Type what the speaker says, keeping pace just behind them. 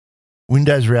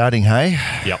Windows routing, hey?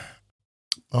 Yep.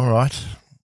 All right.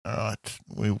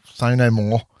 We'll say no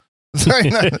more.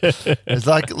 It's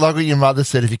like what your mother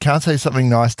said, if you can't say something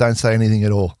nice, don't say anything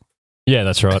at all. Yeah,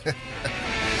 that's right.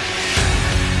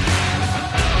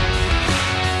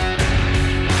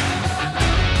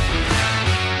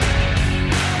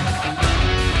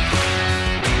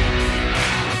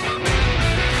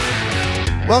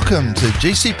 Welcome to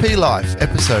GCP Life,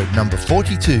 episode number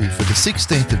 42 for the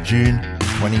 16th of June,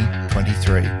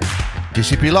 2023.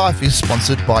 GCP Life is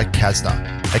sponsored by Kasna.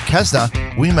 At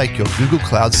Kasna, we make your Google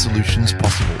Cloud solutions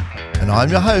possible. And I'm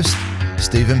your host,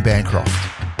 Stephen Bancroft.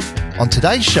 On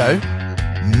today's show,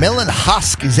 Melon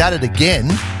Husk is at it again.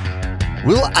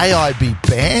 Will AI be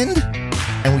banned?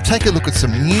 And we take a look at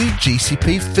some new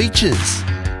GCP features.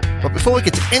 But before we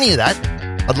get to any of that,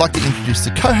 I'd like to introduce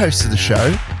the co-host of the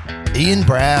show, Ian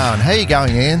Brown. How you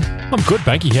going, Ian? I'm good,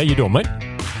 Banky. How you doing, mate?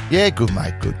 Yeah, good,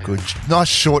 mate. Good. Nice,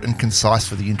 short and concise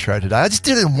for the intro today. I just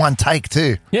did it in one take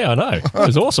too. Yeah, I know. It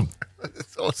was awesome.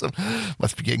 It's awesome.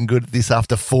 Must be getting good at this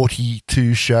after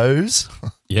 42 shows.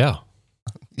 Yeah.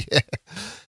 Yeah.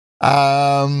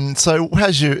 So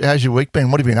how's your week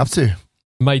been? What have you been up to?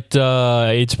 Mate,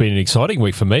 it's been an exciting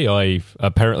week for me. I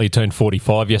apparently turned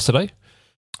 45 yesterday.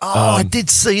 Oh, I did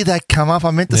see that come up.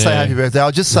 I meant to say happy birthday.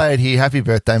 I'll just say it here. Happy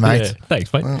birthday, mate. Yeah,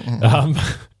 thanks, mate.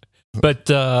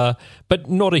 But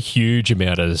not a huge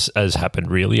amount has happened,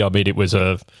 really. I mean, it was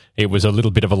a little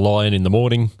bit of a lion in the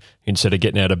morning instead of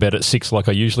getting out of bed at 6 like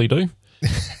I usually do.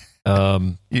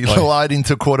 You lied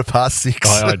into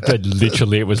 6:15. I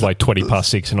literally, it was like 20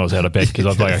 past 6 and I was out of bed because I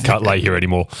was like, I can't lay here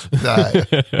anymore. No.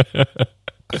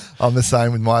 I'm the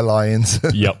same with my lions.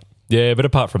 Yep. Yeah, but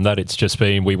apart from that, it's just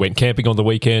been, we went camping on the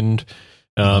weekend,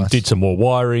 Nice. did some more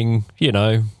wiring,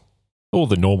 all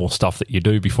the normal stuff that you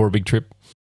do before a big trip.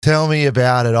 Tell me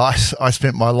about it. I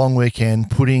spent my long weekend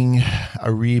putting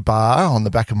a rear bar on the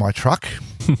back of my truck.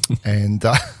 And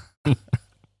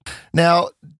now,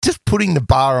 just putting the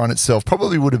bar on itself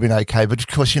probably would have been okay, but of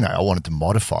course, I wanted to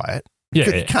modify it.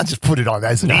 Yeah. You can't just put it on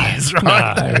as it is,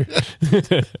 right? No.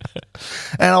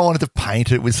 And I wanted to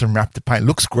paint it with some Raptor paint.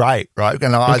 Looks great, right?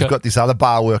 And I've got this other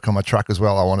bar work on my truck as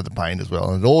well I wanted to paint as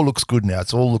well. And it all looks good now.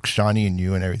 It all looks shiny and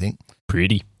new and everything.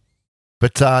 Pretty.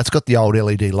 But it's got the old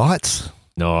LED lights.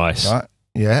 Nice. Right?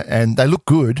 Yeah, and they look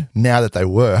good now that they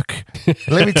work.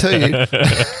 Let me tell you.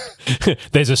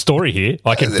 There's a story here.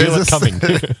 I can feel it coming.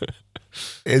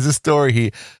 There's a story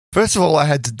here. First of all, I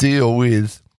had to deal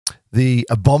with the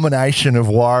abomination of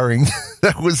wiring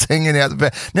that was hanging out the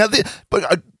back.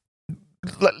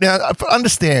 Now, I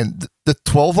understand the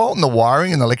 12-volt and the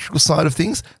wiring and the electrical side of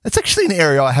things. That's actually an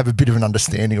area I have a bit of an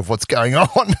understanding of what's going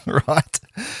on, right?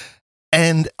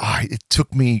 And it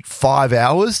took me 5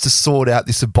 hours to sort out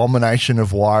this abomination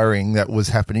of wiring that was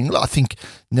happening. I think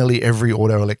nearly every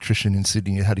auto electrician in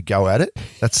Sydney had to go at it.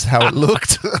 That's how it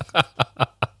looked.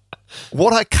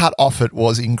 What I cut off it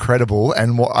was incredible,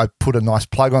 and what I put a nice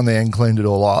plug on there and cleaned it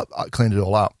all up.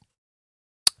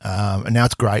 And now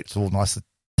it's great. It's all nice,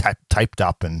 taped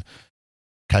up and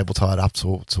cable tied up. It's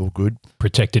all good.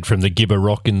 Protected from the Gibber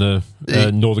Rock in the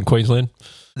northern Queensland.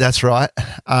 That's right.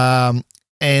 And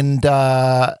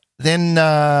then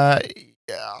I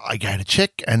go to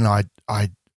check, and I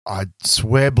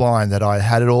swear blind that I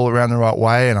had it all around the right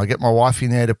way, and I get my wife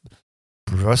in there to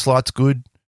reverse light's good,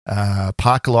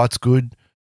 parker light's good,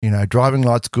 driving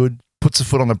light's good, puts the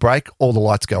foot on the brake, all the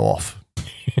lights go off.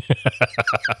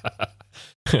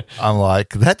 I'm like,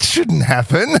 that shouldn't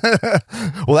happen.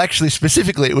 Well, actually,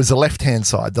 specifically, it was the left-hand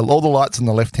side. All the lights on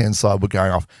the left-hand side were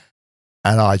going off,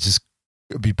 and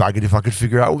it'd be buggered if I could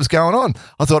figure out what was going on.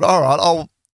 I thought, all right,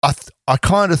 I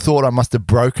kind of thought I must have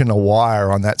broken a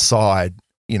wire on that side,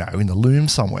 in the loom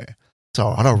somewhere. So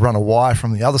I'd run a wire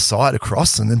from the other side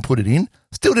across and then put it in.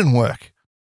 Still didn't work.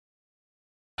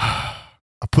 I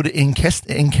put an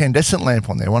incandescent lamp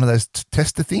on there, one of those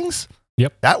tester things.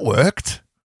 Yep. That worked.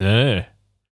 Yeah.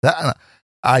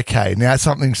 Okay, now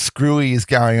something screwy is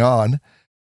going on.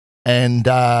 And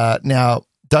now,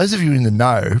 those of you in the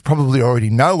know probably already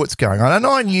know what's going on. And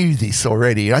I knew this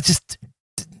already. I just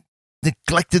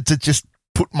neglected to just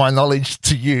put my knowledge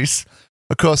to use.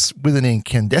 Of course, with an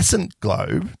incandescent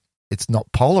globe, it's not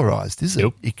polarized, is it?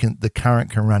 Nope. The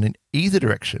current can run in either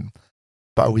direction.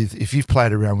 But if you've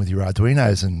played around with your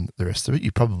Arduinos and the rest of it,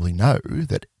 you probably know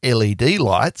that LED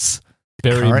lights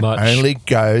current only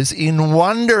goes in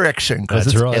one direction because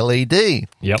it's right. LED.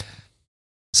 Yep.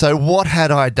 So what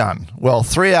had I done? Well,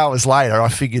 3 hours later, I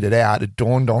figured it out. It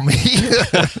dawned on me. Put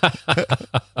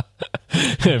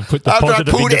the After I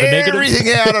positive pulled into the negative.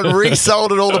 everything out and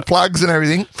resoldered all the plugs and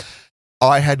everything,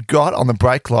 I had got on the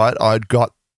brake light, I'd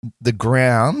got the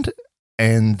ground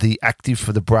and the active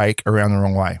for the brake around the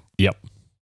wrong way. Yep.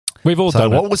 We've all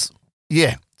done it.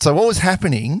 So what was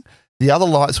happening, the other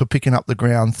lights were picking up the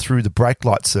ground through the brake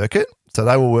light circuit, so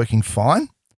they were working fine.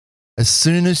 As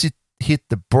soon as you hit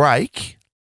the brake,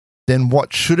 then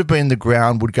what should have been the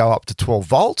ground would go up to 12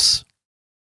 volts,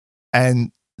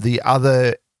 and the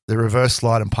reverse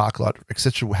light and park light,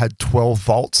 etc., had 12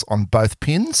 volts on both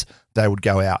pins. They would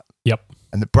go out. Yep.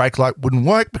 And the brake light wouldn't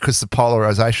work because the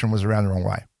polarization was around the wrong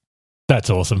way. That's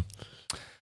awesome.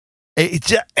 It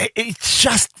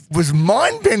just was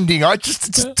mind-bending. It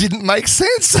just didn't make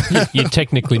sense. You're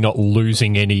technically not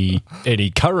losing any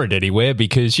current anywhere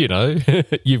because,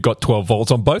 you've got 12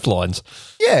 volts on both lines.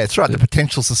 Yeah, that's right. The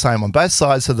potential's the same on both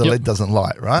sides, so the lead doesn't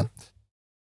light, right?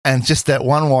 And just that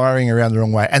one wiring around the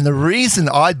wrong way. And the reason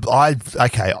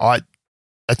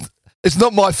it's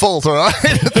not my fault, all right?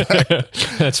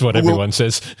 That's what everyone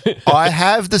says. I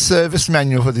have the service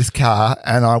manual for this car,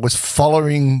 and I was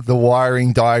following the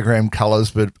wiring diagram colours,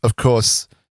 but of course,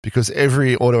 because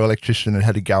every auto electrician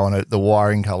had to go on it, the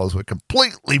wiring colours were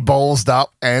completely ballsed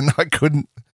up, and I couldn't.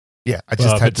 Yeah, I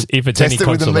just had to test it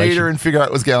with a meter and figure out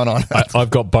what was going on.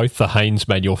 I've got both the Haynes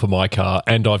manual for my car,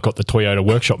 and I've got the Toyota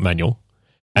Workshop manual,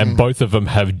 and both of them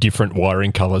have different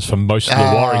wiring colours for most of the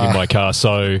wiring in my car.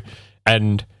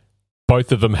 And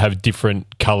both of them have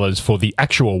different colours for the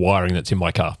actual wiring that's in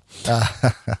my car.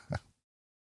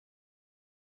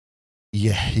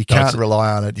 Yeah, you can't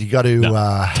rely on it. You got to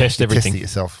test everything. Test it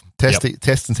yourself. Test it,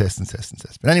 test and test and test and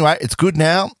test. But anyway, it's good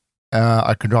now.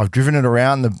 I've driven it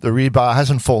around. The rear bar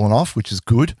hasn't fallen off, which is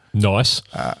good. Nice.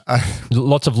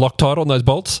 Lots of Loctite on those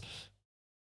bolts?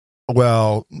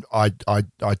 Well, I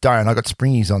don't. I got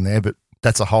springies on there, but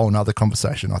that's a whole nother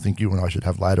conversation I think you and I should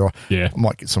have later. Yeah. I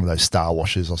might get some of those star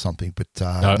washers or something, but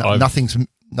nothing's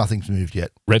moved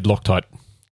yet. Red Loctite.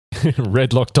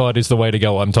 Red Loctite is the way to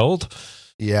go, I'm told.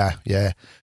 Yeah.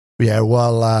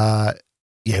 Well,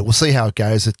 we'll see how it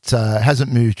goes. It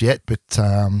hasn't moved yet, but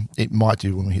it might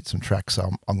do when we hit some tracks. So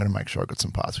I'm going to make sure I've got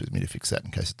some parts with me to fix that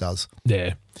in case it does.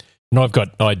 Yeah. And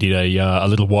I did a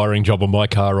little wiring job on my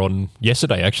car on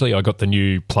yesterday, actually. I got the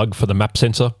new plug for the map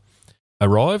sensor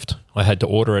arrived. I had to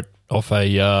order it off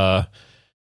a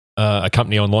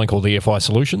company online called EFI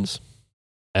Solutions.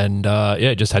 And,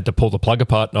 just had to pull the plug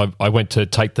apart. And I went to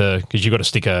take because you've got to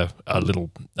stick a little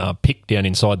pick down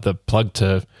inside the plug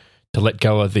to let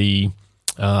go of the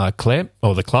clamp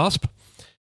or the clasp.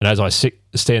 And as I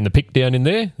stand the pick down in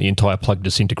there, the entire plug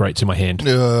disintegrates in my hand.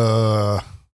 So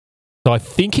I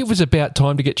think it was about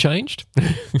time to get changed.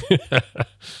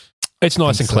 It's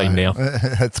nice and clean now.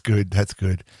 That's good.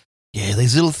 Yeah,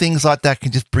 these little things like that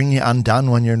can just bring you undone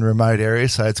when you're in a remote area,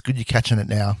 so it's good you're catching it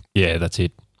now. Yeah, that's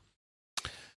it.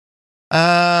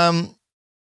 Well,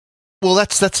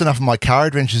 that's enough of my car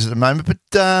adventures at the moment,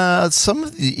 but some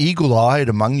of the eagle-eyed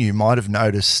among you might have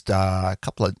noticed a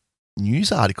couple of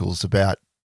news articles about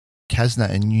Casna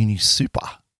and Uni Super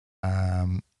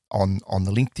on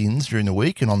the LinkedIns during the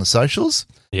week and on the socials.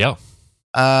 Yeah.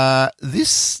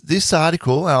 This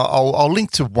article, I'll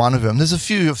link to one of them. There's a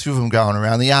few of them going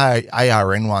around. The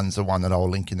ARN one's the one that I'll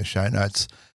link in the show notes,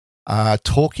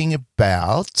 talking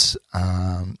about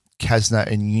Casna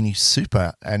and Uni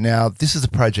Super. And now this is a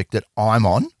project that I'm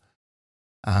on,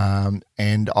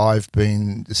 and I've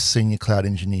been the senior cloud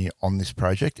engineer on this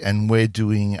project, and we're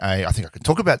doing I think I can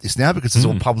talk about this now because it's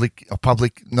all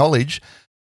public knowledge.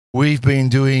 We've been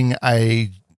doing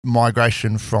a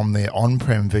migration from their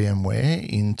on-prem VMware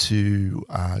into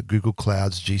Google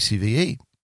Cloud's GCVE.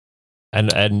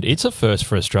 And it's a first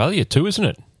for Australia too, isn't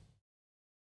it?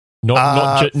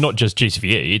 Not just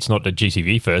GCVE. It's not the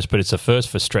GCVE first, but it's a first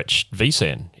for Stretch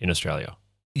vSAN in Australia.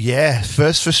 Yeah,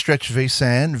 first for Stretch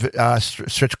vSAN,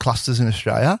 Stretch clusters in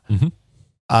Australia.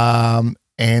 Mm-hmm.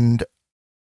 And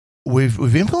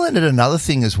we've implemented another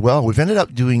thing as well. We've ended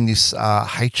up doing this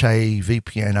HA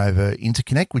VPN over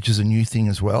interconnect, which is a new thing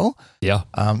as well. Yeah.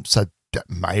 So that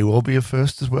may well be a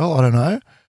first as well. I don't know.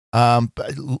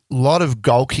 But a lot of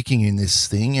goal kicking in this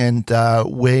thing, and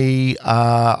we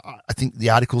I think the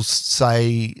articles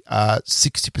say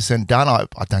 60% done.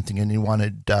 I don't think anyone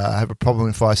would have a problem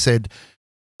if I said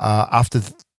after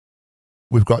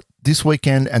we've got this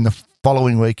weekend and the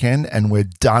following weekend, and we're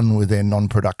done with their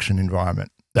non-production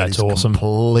environment. That's awesome.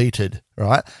 Completed,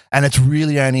 right? And it's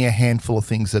really only a handful of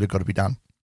things that have got to be done.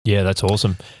 Yeah, that's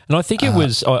awesome. And I think it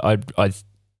was I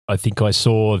think I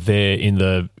saw there in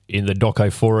the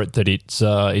doco for it that it's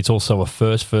also a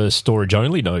first for storage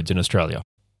only nodes in Australia.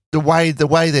 The way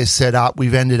they're set up,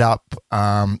 we've ended up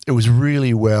it was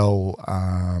really well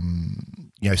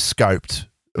scoped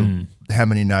how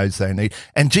many nodes they need.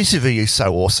 And GCVE is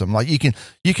so awesome. Like you can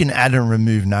add and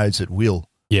remove nodes at will.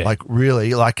 Yeah. Like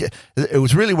really, like it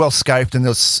was really well scoped, and there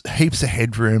was heaps of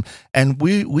headroom. And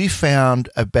we found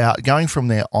about going from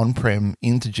their on-prem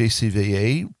into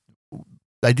GCVE,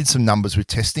 they did some numbers with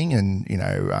testing and,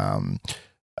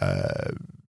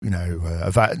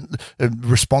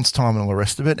 response time and all the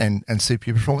rest of it, and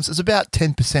CPU performance. It's about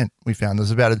 10%. We found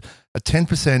there's about a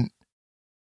 10%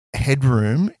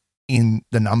 headroom in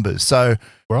the numbers. So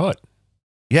right,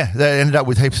 yeah, they ended up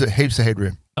with heaps of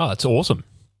headroom. Oh, that's awesome.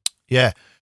 Yeah.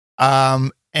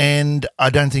 And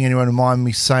I don't think anyone will mind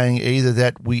me saying either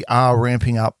that we are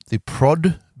ramping up the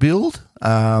prod build.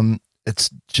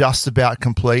 It's just about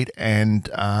complete, and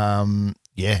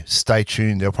stay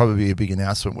tuned. There'll probably be a big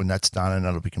announcement when that's done, and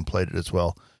it'll be completed as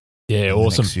well. Yeah, in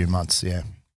awesome. The next few months, yeah.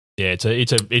 Yeah,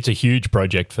 it's a huge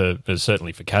project for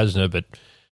certainly for Kasna,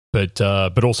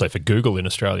 but also for Google in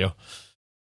Australia.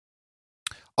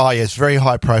 Oh yes, very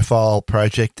high profile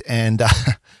project, and I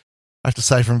have to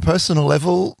say, from a personal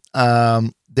level,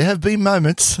 there have been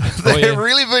moments. There have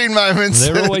really been moments.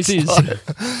 There always is. Like,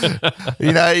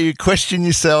 you question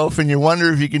yourself and you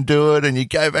wonder if you can do it, and you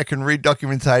go back and read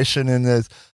documentation, and there's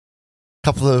a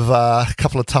couple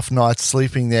of tough nights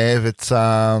sleeping there. But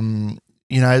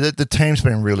the team's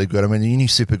been really good. I mean, the Uni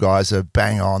Super guys are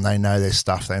bang on. They know their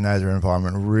stuff. They know their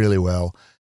environment really well.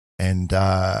 And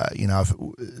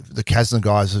the Kasna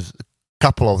guys have.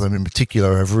 Couple of them in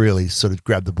particular have really sort of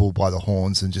grabbed the bull by the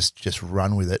horns and just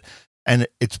run with it. And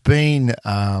it's been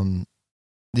the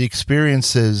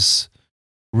experience has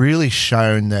really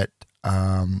shown that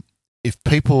if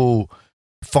people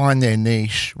find their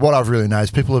niche, what I've really known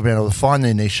is people have been able to find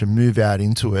their niche and move out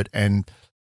into it, and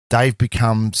they've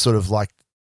become sort of like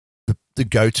the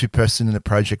go-to person in the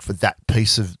project for that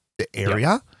piece of the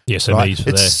area. Yes, yeah, right?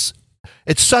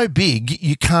 It's so big,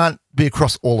 you can't be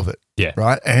across all of it. Yeah.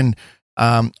 Right. And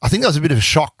I think that was a bit of a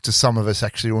shock to some of us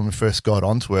actually when we first got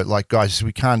onto it. Like, guys,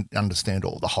 we can't understand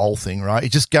the whole thing, right? You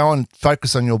just go and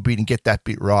focus on your bit and get that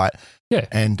bit right. Yeah.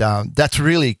 And that's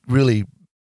really, really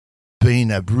been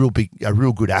a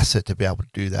real good asset to be able to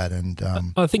do that. And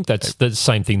I think that's the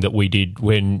same thing that we did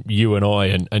when you and I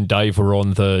and Dave were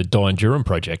on the Diane Durham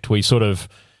project. We sort of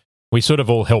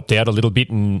all helped out a little bit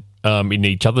in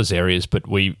each other's areas, but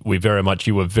you were very much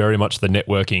the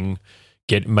networking.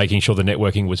 Making sure the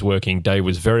networking was working. Dave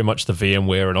was very much the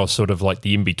VMware, and I was sort of like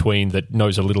the in between that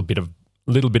knows a little bit of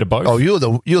both. Oh, you're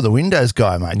the Windows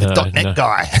guy, mate. The .NET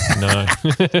guy. No,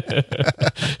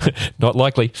 not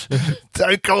likely.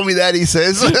 Don't call me that, he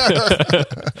says.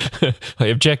 I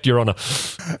object, Your Honour.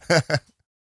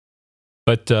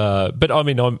 But I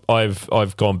mean,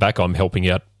 I've gone back. I'm helping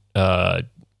out a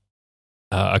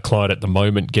client at the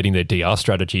moment getting their DR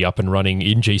strategy up and running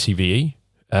in GCVE,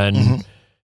 and. Mm-hmm.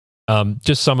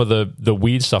 Just some of the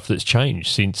weird stuff that's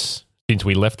changed since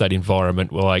we left that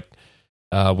environment. Like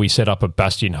we set up a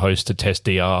Bastion host to test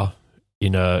DR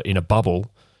in a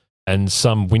bubble, and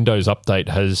some Windows update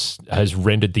has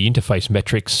rendered the interface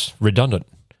metrics redundant.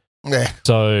 Yeah.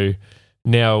 So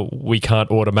now we can't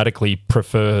automatically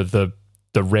prefer the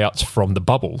routes from the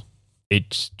bubble.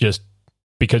 It's just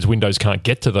because Windows can't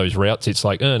get to those routes. It's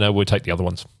like, oh no, we'll take the other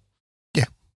ones. Yeah.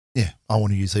 I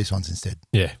want to use these ones instead.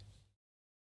 Yeah.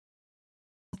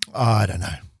 I don't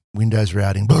know. Windows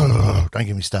routing. Don't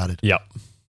get me started. Yep.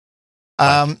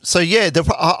 So yeah,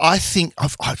 I think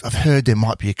I've heard there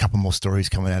might be a couple more stories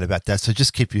coming out about that. So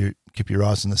just keep your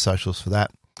eyes on the socials for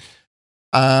that.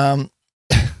 I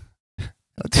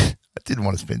didn't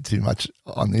want to spend too much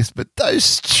on this, but those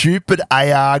stupid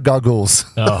AR goggles.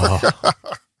 Oh.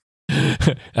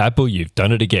 Apple, you've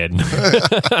done it again.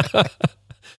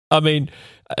 I mean,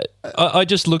 I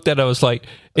just looked at it. I was like,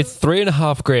 it's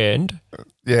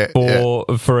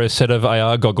 $3,500 for a set of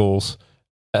AR goggles.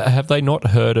 Have they not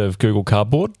heard of Google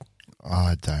Cardboard?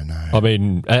 I don't know. I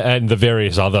mean, and the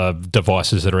various other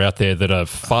devices that are out there that are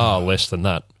far less than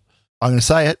that. I'm going to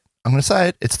say it.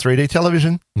 It's 3D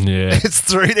television. Yeah. It's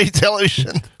 3D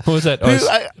television. What was that?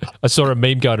 I saw a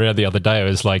meme going around the other day. It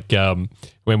was like,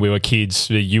 when we were kids,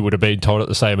 you would have been told it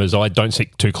the same as I, don't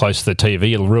sit too close to the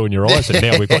TV, it'll ruin your eyes. And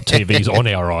now we've got TVs on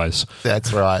our eyes.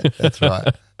 That's right.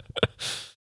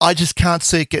 I just can't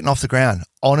see it getting off the ground.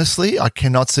 Honestly, I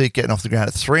cannot see it getting off the ground.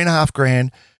 At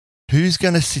 $3,500, who's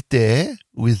going to sit there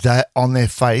with that on their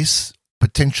face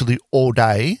potentially all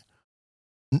day?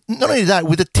 Not only that,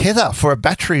 with a tether for a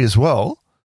battery as well.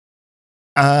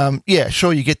 Yeah,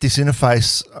 sure, you get this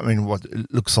interface. I mean, what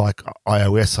it looks like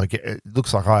iOS. It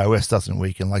looks like iOS, doesn't it? Where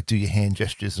you can do your hand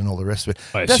gestures and all the rest of it.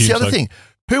 That's the other thing.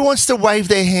 Who wants to wave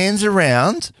their hands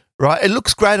around? Right? It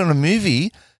looks great on a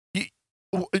movie.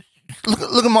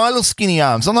 look at my little skinny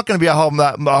arms. I'm not going to be able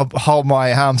to hold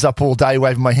my arms up all day,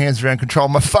 waving my hands around, control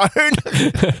my phone.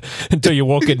 Until you're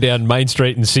walking down Main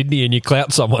Street in Sydney and you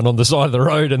clout someone on the side of the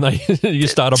road and you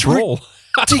start a brawl.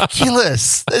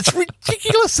 Ridiculous. It's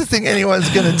ridiculous to think anyone's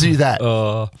going to do that.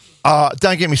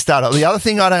 Don't get me started. The other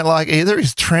thing I don't like either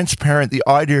is the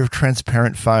idea of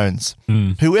transparent phones.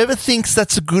 Whoever thinks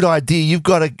that's a good idea, you've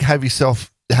got to have yourself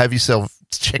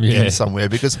checked in somewhere,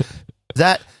 because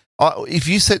that if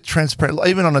you set transparent,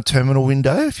 even on a terminal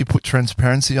window, if you put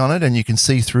transparency on it and you can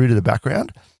see through to the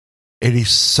background, it is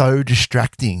so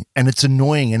distracting and it's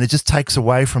annoying, and it just takes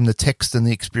away from the text and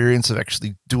the experience of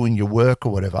actually doing your work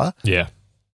or whatever. Yeah.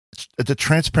 The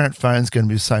transparent phone's going to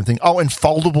be the same thing. Oh, and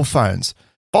foldable phones.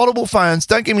 Foldable phones,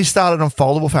 don't get me started on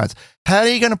foldable phones. How are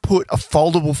you going to put a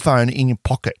foldable phone in your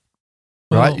pocket?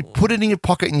 Right? Well, you put it in your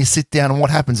pocket and you sit down, and what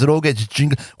happens? It all gets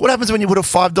jingled. What happens when you put a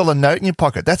 $5 note in your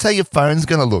pocket? That's how your phone's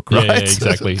going to look, right? Yeah,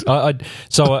 exactly.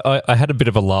 I had a bit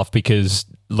of a laugh because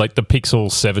like the Pixel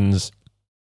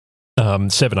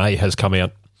 7a has come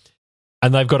out,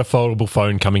 and they've got a foldable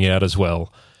phone coming out as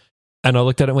well. And I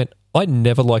looked at it and went, I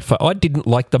never liked I didn't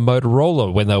like the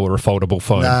Motorola when they were a foldable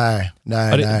phone. No.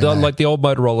 Like the old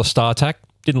Motorola StarTAC,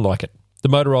 didn't like it. The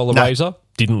Motorola Razr,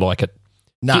 didn't like it.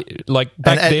 No. Like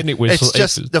back then it was... It's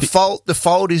just the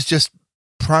fold is just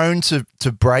prone to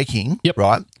breaking,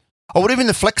 right? Or even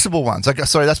the flexible ones.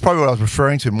 Sorry, that's probably what I was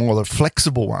referring to more, the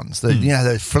flexible ones.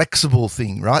 The flexible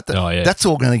thing, right? That's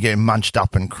all going to get munched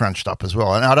up and crunched up as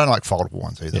well. And I don't like foldable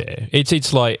ones either. Yeah,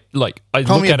 it's like I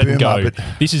look at it and go,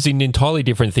 this is an entirely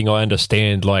different thing. I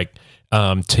understand like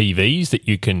TVs that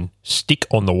you can stick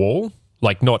on the wall,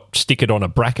 like not stick it on a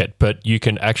bracket, but you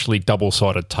can actually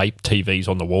double-sided tape TVs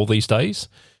on the wall these days.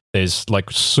 There's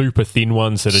like super thin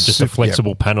ones that are just a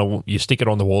flexible panel. You stick it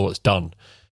on the wall, it's done.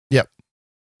 Yep.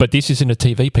 But this isn't a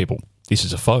TV, people. This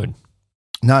is a phone.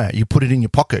 No, you put it in your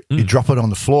pocket. You drop it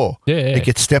on the floor. Yeah. It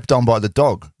gets stepped on by the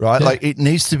dog, right? Yeah. Like there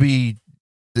needs to be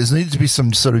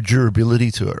some sort of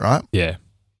durability to it, right? Yeah.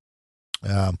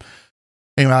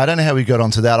 Anyway, I don't know how we got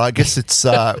onto that. I guess it's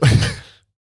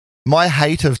my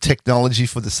hate of technology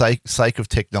for the sake of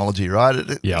technology,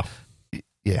 right? Yeah.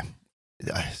 Yeah.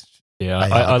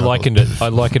 I liken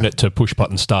it to push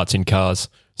button starts in cars,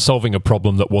 solving a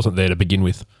problem that wasn't there to begin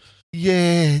with.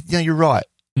 Yeah, you're right.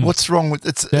 What's wrong with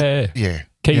it's?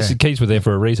 Keys were there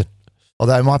for a reason.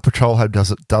 Although my Patrol Hub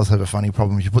does have a funny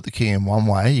problem. If you put the key in one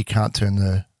way, you can't turn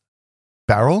the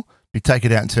barrel. If you take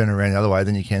it out and turn it around the other way,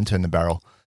 then you can turn the barrel.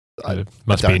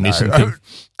 Must be a Nissan thing.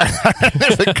 I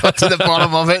never got to the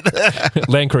bottom of it.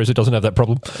 Land Cruiser doesn't have that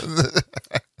problem.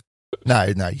 No,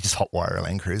 you just hotwire a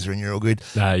Land Cruiser and you're all good.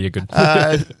 No, you're good.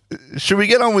 Should we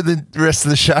get on with the rest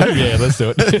of the show? Yeah, let's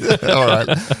do it. All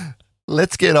right.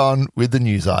 Let's get on with the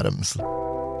news items.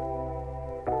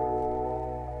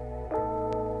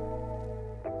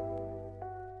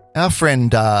 Our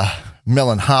friend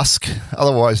Melon Husk,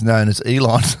 otherwise known as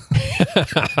Elon,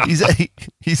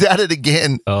 he's at it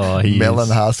again. Oh, Melon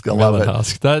Husk, I love it.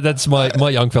 Husk. That's my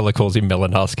young fella calls him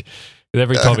Melon Husk.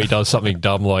 Every time he does something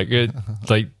dumb like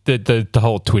the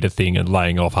whole Twitter thing and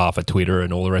laying off half of Twitter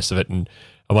and all the rest of it, and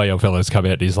my young fella's come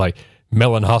out and he's like,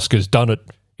 Melon Husk has done it.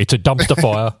 It's a dumpster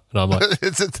fire. And I'm like,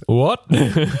 what?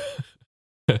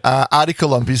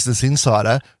 Article on Business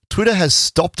Insider, Twitter has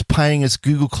stopped paying its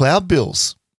Google Cloud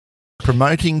bills,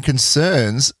 promoting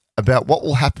concerns about what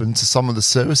will happen to some of the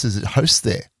services it hosts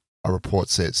there, a report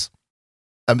says.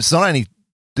 It's not only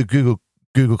the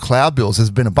Google Cloud bills,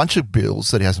 there's been a bunch of bills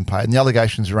that he hasn't paid, and the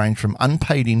allegations range from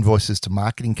unpaid invoices to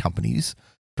marketing companies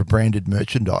for branded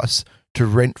merchandise to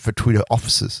rent for Twitter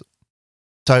offices.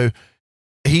 So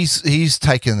he's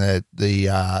taken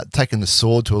the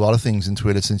sword to a lot of things in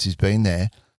Twitter since he's been there.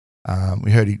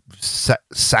 We heard he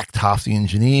sacked half the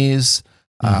engineers.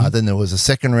 Then there was a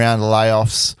second round of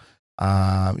layoffs.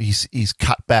 He's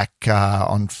cut back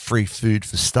on free food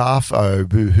for staff. Oh,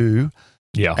 boo-hoo.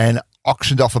 Yeah. And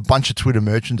auctioned off a bunch of Twitter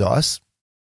merchandise.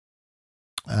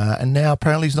 And now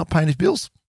apparently he's not paying his bills.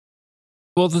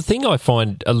 Well, the thing I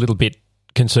find a little bit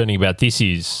concerning about this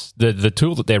is the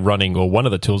tool that they're running, or one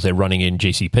of the tools they're running in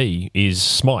GCP is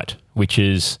Smite, which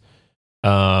is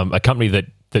a company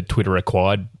that Twitter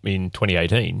acquired in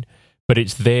 2018, but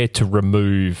it's there to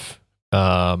remove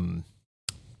bad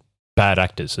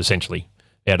actors, essentially,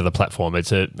 out of the platform.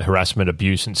 It's a harassment,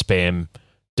 abuse, and spam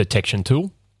detection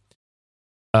tool.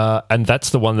 And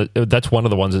that's one of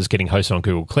the ones that's getting hosted on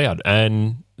Google Cloud.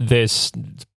 And there's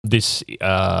this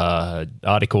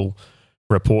article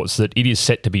reports that it is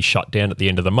set to be shut down at the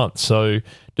end of the month. So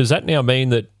does that now mean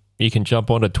that you can jump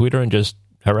onto Twitter and just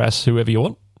harass whoever you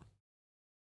want?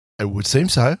 It would seem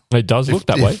so. It does look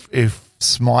that way. If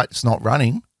Smite's not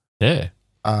running. Yeah.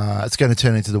 It's going to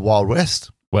turn into the Wild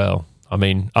West. Well, I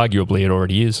mean, arguably it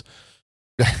already is.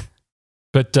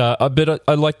 But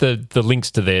I like the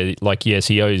links to there. Like, yes,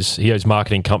 he owes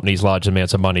marketing companies large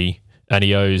amounts of money, and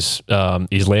he owes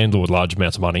his landlord large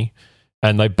amounts of money,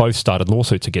 and they both started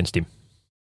lawsuits against him.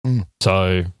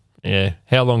 So, yeah,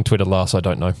 how long Twitter lasts, I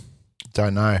don't know.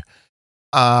 Don't know.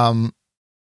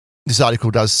 This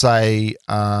article does say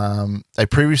they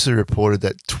previously reported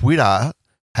that Twitter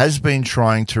has been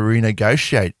trying to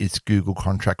renegotiate its Google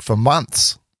contract for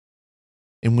months,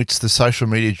 in which the social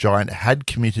media giant had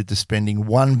committed to spending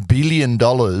 $1 billion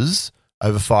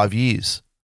over 5 years.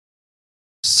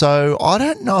 So I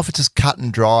don't know if it's as cut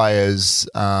and dry as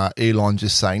Elon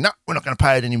just saying, no, we're not going to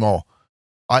pay it anymore.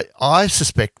 I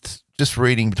suspect, just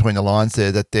reading between the lines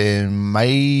there, that there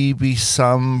may be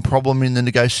some problem in the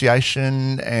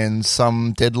negotiation and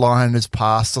some deadline has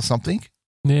passed or something.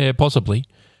 Yeah, possibly.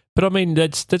 But I mean,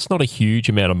 that's not a huge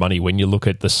amount of money when you look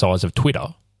at the size of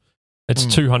Twitter. It's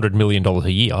 $200 million a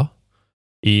year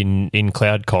in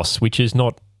cloud costs, which is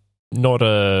not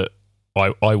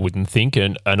I wouldn't think,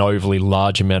 an overly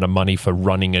large amount of money for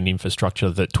running an infrastructure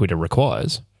that Twitter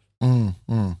requires.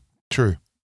 True.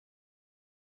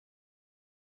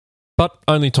 But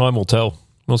only time will tell.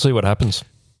 We'll see what happens.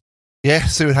 Yeah,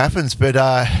 see what happens.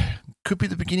 But could be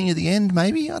the beginning of the end,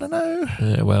 maybe. I don't know.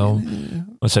 Yeah, well,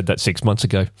 I said that 6 months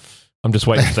ago. I'm just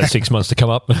waiting for that 6 months to come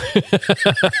up.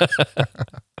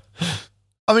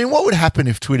 I mean, what would happen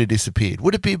if Twitter disappeared?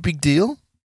 Would it be a big deal?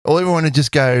 Or everyone would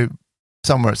just go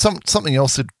somewhere, something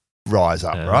else would rise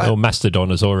up, right? Well,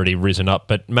 Mastodon has already risen up,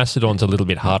 but Mastodon's a little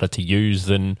bit harder to use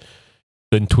than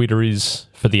Twitter is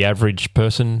for the average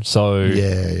person. So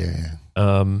yeah.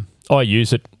 I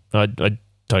use it. I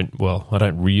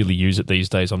don't really use it these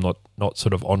days. I'm not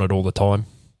sort of on it all the time.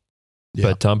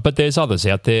 Yeah. But there's others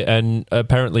out there, and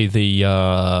apparently the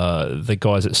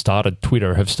guys that started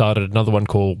Twitter have started another one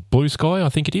called Blue Sky, I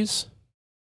think it is.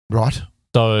 Right.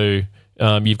 So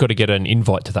you've got to get an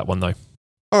invite to that one, though.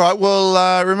 All right.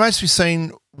 Well, remains to be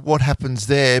seen what happens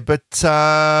there, but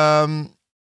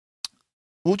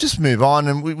we'll just move on,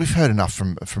 and we've heard enough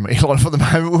from Elon for the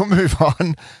moment. We'll move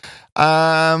on.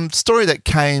 Story that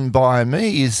came by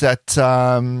me is that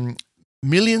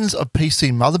millions of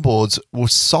PC motherboards were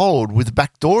sold with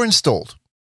backdoor installed.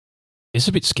 It's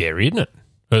a bit scary, isn't it?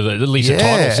 Or at least the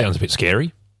title sounds a bit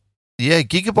scary. Yeah,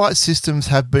 Gigabyte systems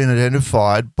have been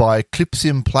identified by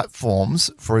Eclipsium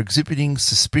platforms for exhibiting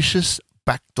suspicious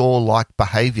backdoor-like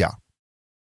behaviour.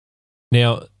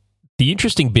 Now, the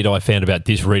interesting bit I found about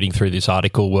this, reading through this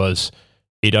article, was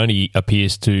it only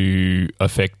appears to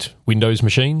affect Windows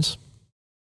machines.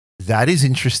 That is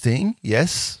interesting,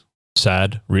 yes.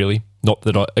 Sad, really. Not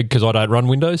that because I don't run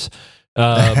Windows.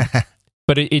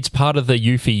 But it's part of the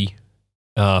UEFI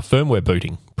firmware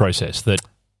booting process that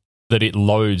it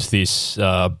loads this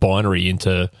binary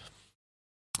into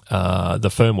the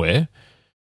firmware.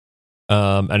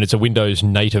 And it's a Windows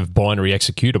native binary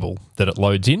executable that it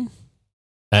loads in.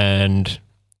 And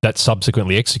that's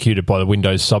subsequently executed by the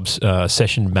Windows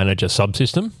Session Manager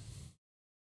subsystem.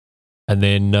 And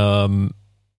then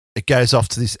it goes off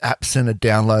to this App Center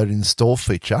download install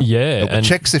feature. Yeah. It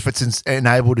checks if it's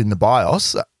enabled in the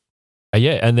BIOS.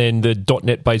 Yeah, and then the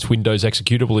 .NET-based Windows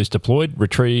executable is deployed,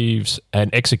 retrieves, and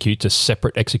executes a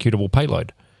separate executable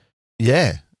payload.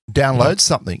 Yeah, downloads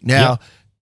something. Now,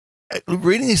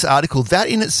 reading this article, that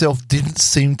in itself didn't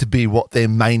seem to be what their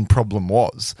main problem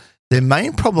was. Their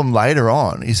main problem later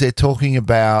on is they're talking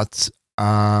about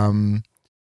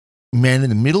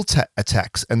man-in-the-middle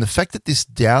attacks, and the fact that this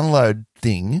download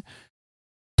thing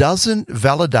doesn't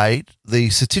validate the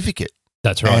certificate.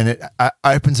 That's right. And it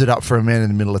opens it up for a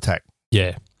man-in-the-middle attack.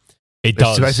 Yeah, it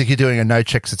does. It's basically doing a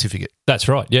no-check certificate. That's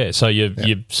right, yeah. So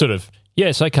you sort of,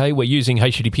 yes, okay, we're using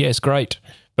HTTPS, great,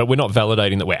 but we're not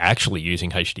validating that we're actually using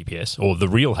HTTPS or the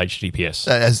real HTTPS.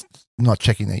 As not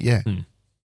checking that, yeah.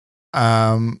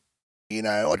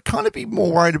 I'd kind of be more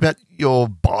worried about your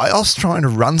BIOS trying to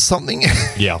run something.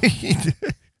 Yeah.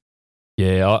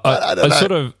 Yeah,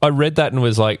 I read that and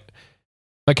was like,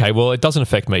 okay, well, it doesn't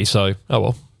affect me, so, oh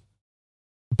well.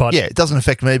 But yeah, it doesn't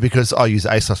affect me because I use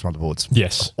ASUS motherboards.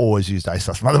 Yes. I've always used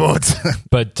ASUS motherboards.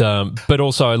 But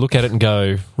also I look at it and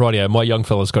go, rightio, my young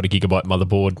fella's got a Gigabyte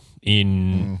motherboard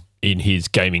in his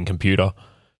gaming computer.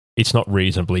 It's not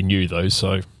reasonably new though,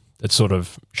 so it sort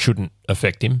of shouldn't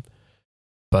affect him.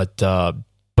 But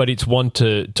it's one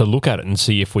to look at it and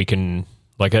see if we can,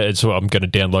 I'm going to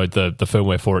download the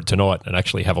firmware for it tonight and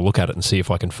actually have a look at it and see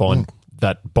if I can find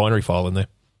that binary file in there.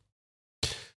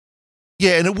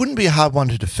 Yeah, and it wouldn't be a hard one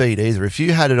to defeat either. If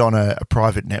you had it on a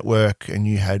private network and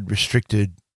you had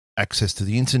restricted access to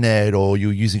the internet, or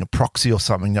you're using a proxy or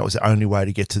something that was the only way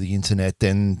to get to the internet,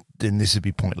 then this would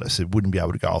be pointless. It wouldn't be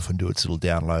able to go off and do its little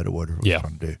download or whatever it's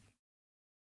trying to do.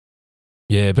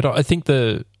 Yeah, but I think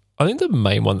the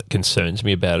main one that concerns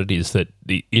me about it is that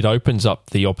it opens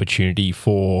up the opportunity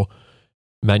for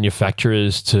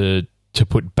manufacturers to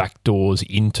put backdoors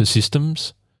into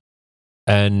systems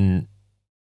and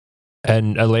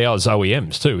allows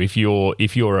OEMs too. If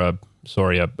you're a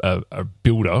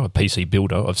builder, a PC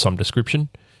builder of some description,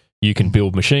 you can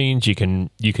build machines. You can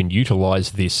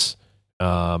utilize this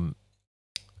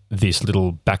this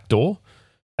little backdoor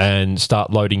and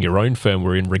start loading your own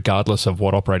firmware in, regardless of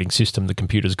what operating system the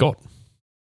computer's got.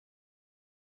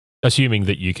 Assuming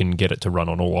that you can get it to run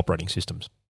on all operating systems.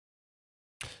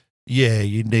 Yeah,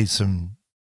 you need some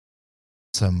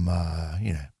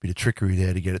bit of trickery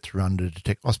there to get it to run to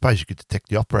detect. I suppose you could detect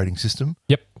the operating system.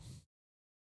 Yep.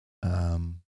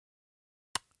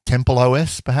 Temple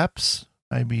OS, perhaps.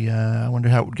 Maybe. I wonder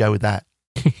how it would go with that.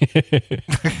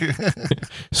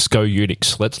 SCO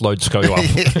Unix. Let's load SCO up.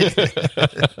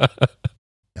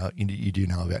 No, you do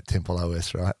know about Temple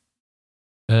OS, right?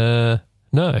 No,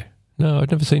 I've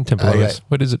never seen Temple OS.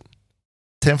 What is it?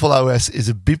 Temple OS is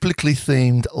a biblically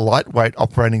themed, lightweight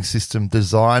operating system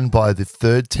designed by the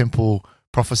third temple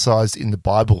prophesied in the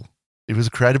Bible. It was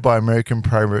created by American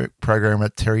programmer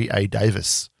Terry A.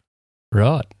 Davis.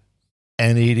 Right.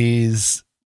 And it is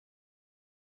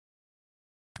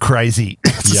crazy,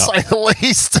 to say the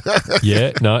least.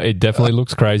 Yeah, no, it definitely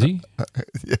looks crazy.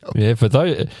 Yeah, for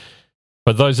those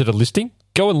that are listening,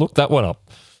 go and look that one up.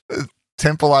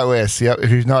 Temple OS, yep. If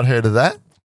you've not heard of that,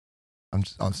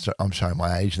 I'm showing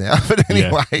my age now, but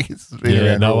anyway, it's been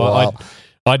around for a while.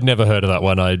 I'd never heard of that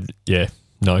one.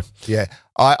 No. Yeah,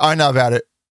 I know about it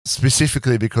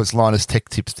specifically because Linus Tech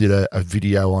Tips did a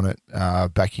video on it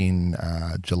back in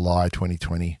July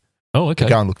 2020. Oh, okay. So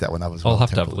go and look that one up as well. I'll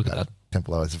have to have a look at that.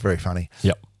 Temple OS is very funny.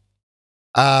 Yep.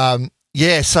 So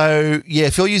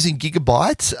if you're using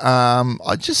Gigabyte,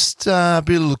 I'd just be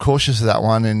a little cautious of that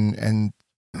one, and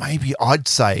maybe I'd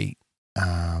say,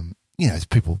 as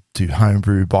people do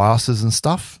homebrew BIOSes and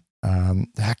stuff,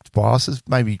 hacked BIOSes,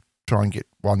 maybe try and get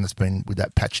one that's been with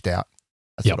that patched out.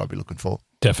 That's what I'd be looking for.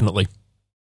 Definitely.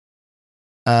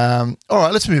 All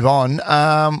right, let's move on.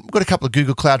 We've got a couple of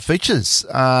Google Cloud features.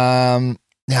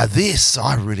 Now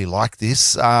I really like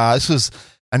this. This was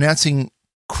announcing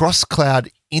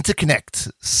cross-cloud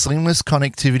interconnect, seamless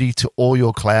connectivity to all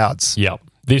your clouds. Yep.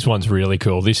 This one's really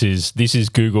cool. This is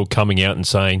Google coming out and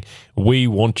saying, we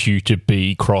want you to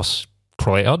be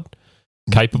cross-cloud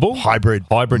capable. Hybrid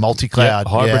multi-cloud.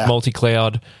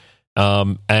 Multi-cloud.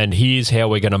 And here's how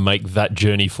we're going to make that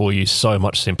journey for you so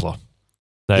much simpler.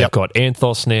 They've got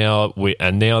Anthos now,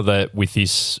 and now that with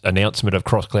this announcement of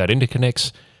cross-cloud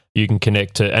interconnects, you can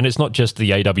connect to, and it's not just the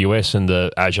AWS and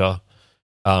the Azure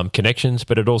connections,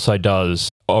 but it also does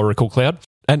Oracle Cloud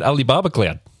and Alibaba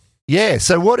Cloud. Yeah,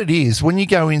 so what it is, when you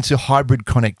go into hybrid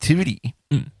connectivity,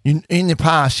 in the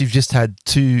past, you've just had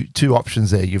two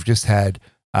options there. You've just had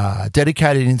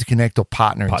dedicated interconnect or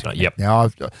partner interconnect. Yep. Now,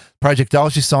 project I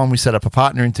was just on, we set up a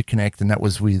partner interconnect, and that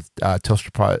was with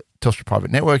Telstra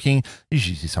Private Networking. There's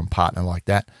usually some partner like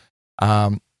that.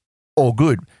 All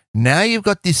good. Now you've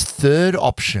got this third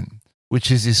option, which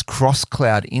is this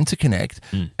cross-cloud interconnect,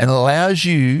 and allows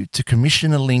you to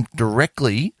commission a link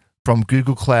directly from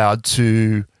Google Cloud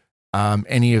to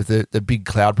any of the big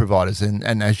cloud providers.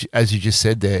 And as you just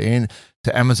said there,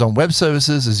 to Amazon Web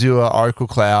Services, Azure, Oracle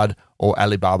Cloud, or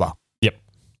Alibaba. Yep.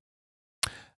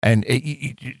 And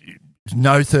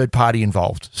no third party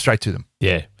involved, straight to them.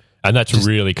 Yeah, and that's just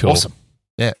really cool. Awesome.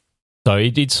 Yeah. So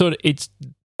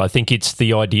I think it's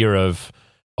the idea of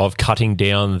cutting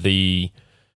down the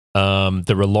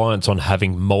reliance on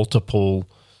having multiple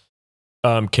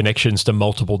connections to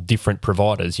multiple different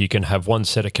providers. You can have one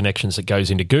set of connections that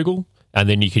goes into Google, and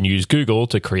then you can use Google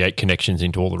to create connections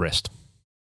into all the rest.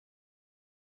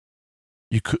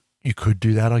 You could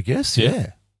do that, I guess.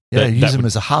 Yeah. Use them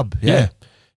as a hub. Yeah.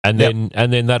 And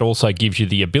then that also gives you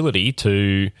the ability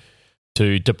to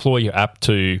deploy your app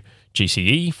to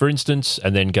GCE, for instance,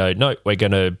 and then go, no, we're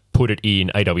going to put it in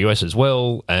AWS as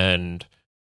well, and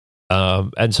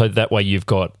so that way you've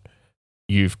got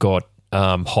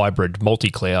hybrid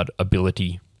multi-cloud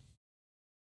ability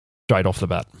straight off the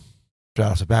bat.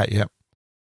 Yeah.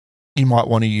 You might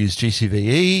want to use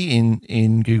GCVE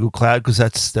in Google Cloud because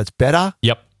that's better.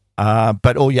 Yep.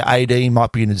 But all your AD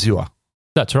might be in Azure.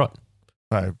 That's right.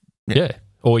 So, yeah.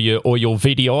 Or your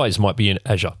VDIs might be in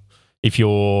Azure if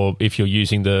you're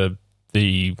using the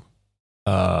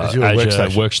Azure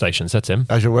workstations. That's them.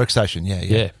 Azure Workstation.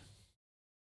 Yeah.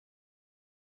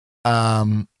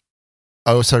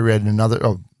 I also read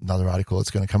another article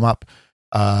that's going to come up.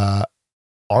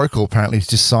 Oracle apparently has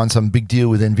just signed some big deal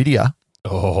with NVIDIA.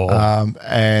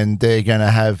 And they're going to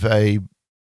have a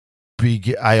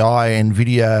big AI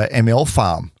NVIDIA ML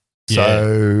farm.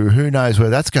 So who knows where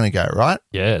that's going to go, right?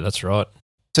 Yeah, that's right.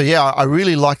 So, yeah, I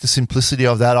really like the simplicity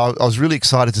of that. I was really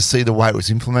excited to see the way it was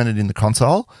implemented in the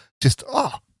console. Just,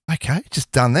 okay,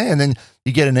 just done there. And then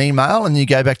you get an email and you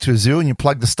go back to Azure and you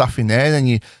plug the stuff in there. Then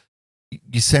you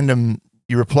send them,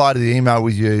 you reply to the email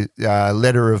with your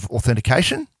letter of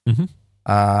authentication,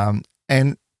 and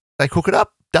they cook it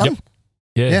up. Done.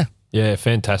 Yep. Yeah,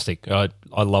 fantastic. I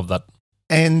love that.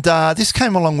 And this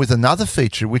came along with another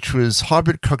feature, which was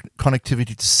hybrid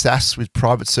connectivity to SaaS with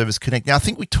Private Service Connect. Now, I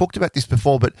think we talked about this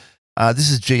before, but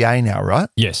this is GA now, right?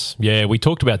 Yes. Yeah, we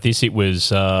talked about this. It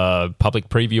was public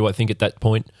preview, I think, at that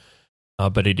point,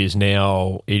 but it is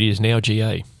now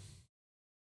GA.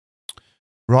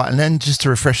 Right, and then just to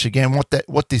refresh again,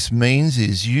 what this means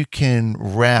is you can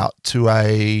route to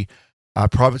a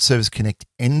Private Service Connect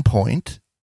endpoint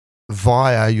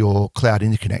via your Cloud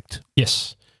Interconnect.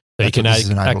 Yes. So you can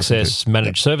access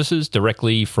managed services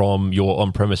directly from your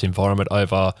on-premise environment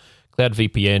over Cloud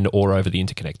VPN or over the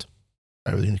Interconnect.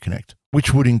 Over the Interconnect,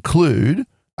 which would include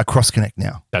a cross-connect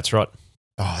now. That's right.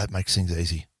 Oh, that makes things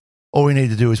easy. All we need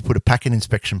to do is put a packet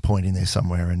inspection point in there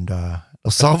somewhere and it'll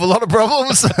solve a lot of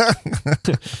problems.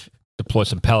 Deploy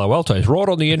some Palo Altos right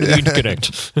on the end of the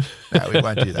Interconnect. No, we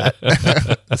won't do that.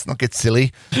 Let's not get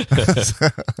silly.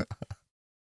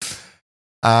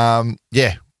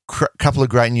 Couple of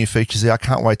great new features there. I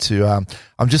can't wait to.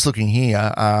 I'm just looking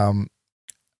here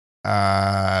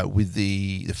with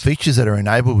the features that are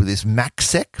enabled with this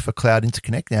MACsec for Cloud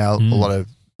Interconnect. Now, a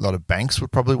lot of banks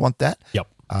would probably want that. Yep.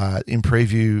 In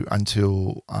preview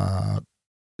until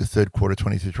the third quarter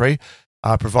 2023,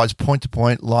 provides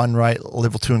point-to-point line rate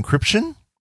level 2 encryption.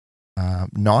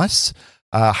 Nice.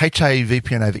 HA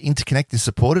VPN over Interconnect is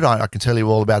supported. I can tell you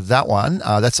all about that one.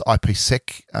 That's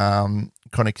IPsec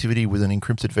connectivity with an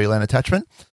encrypted VLAN attachment.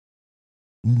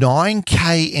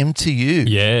 9K MTU.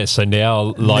 Yeah, so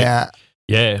now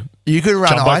you could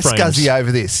run iSCSI over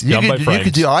this. You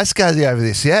could do iSCSI over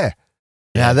this. Yeah.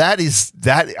 Now that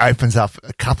opens up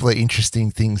a couple of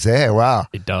interesting things there. Wow,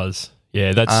 it does.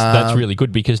 Yeah, that's really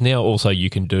good because now also you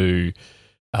can do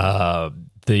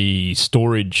the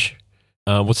storage.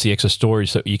 What's the extra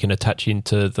storage that you can attach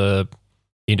into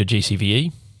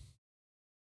GCVE?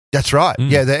 That's right.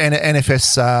 Yeah, the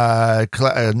NFS,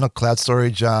 not cloud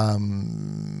storage.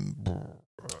 EMC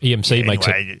makes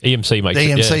it. EMC makes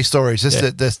the it. EMC storage.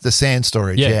 That's the SAN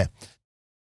storage. Yeah.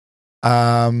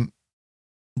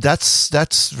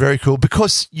 That's very cool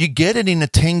because you get it in a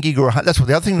 10 gig or that's what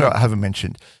the other thing that I haven't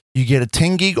mentioned. You get a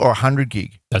 10 gig or 100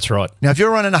 gig. That's right. Now, if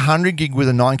you're running 100 gig with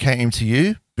a 9K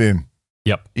MTU, boom.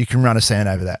 Yep. You can run a SAN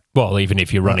over that. Well, even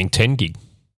if you're running 10 gig,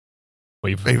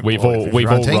 we've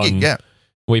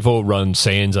all run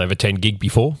SANs over 10 gig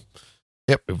before.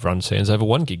 Yep. We've run SANs over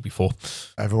 1 gig before.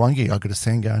 Over 1 gig. I've got a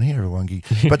SAN going here over 1 gig.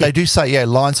 But they do say,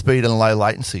 line speed and low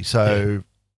latency. So,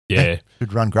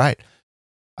 could run great.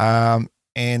 And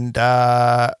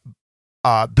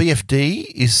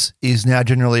BFD is now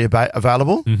generally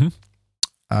available,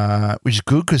 which is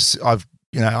good because I've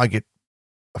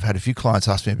had a few clients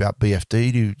ask me about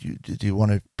BFD. Do you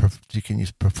want to? Can you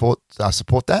support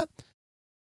that?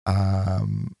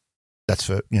 That's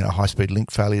for high speed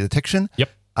link failure detection. Yep.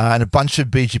 And a bunch of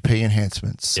BGP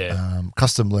enhancements. Yeah.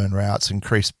 Custom learn routes,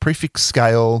 increased prefix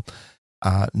scale.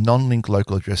 Non-link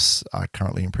local address are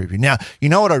currently in preview. Now, you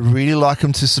know what I really like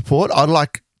them to support? I'd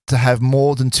like to have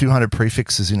more than 200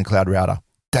 prefixes in a cloud router.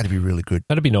 That'd be really good.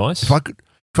 That'd be nice. If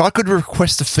I could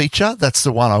request a feature, that's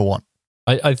the one I want.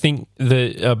 I think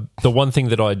the one thing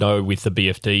that I know with the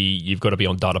BFD, you've got to be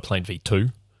on data plane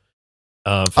V2.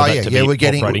 We're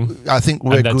getting. I think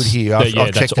we're good here. I've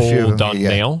checked that's a few all of them done here.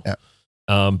 now. Yeah.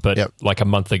 But like a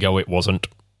month ago, it wasn't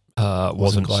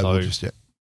global just yet.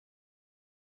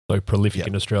 So prolific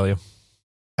in Australia.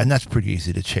 And that's pretty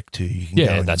easy to check too. You can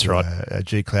go that's right. A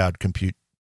G-Cloud compute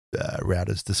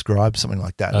routers describe, something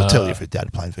like that. It'll tell you if it's data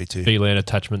plane V2. VLAN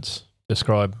attachments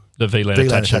describe. The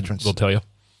VLAN attachments will tell you.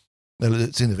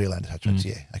 It's in the VLAN attachments,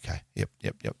 yeah. Okay. Yep.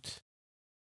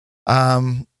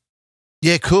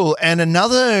 Yeah, cool. And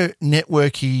another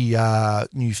networky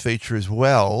new feature as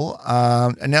well,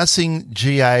 announcing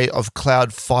GA of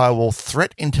Cloud Firewall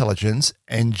threat intelligence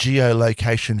and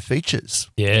geolocation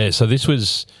features. Yeah, so this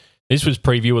was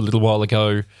preview a little while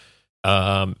ago,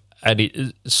 and it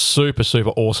is super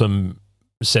awesome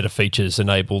set of features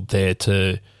enabled there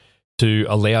to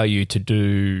allow you to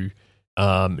do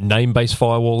name-based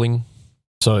firewalling.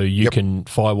 So you can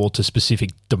firewall to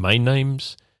specific domain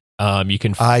names. You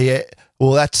can yeah.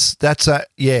 Well, that's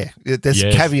yeah. There's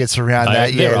caveats around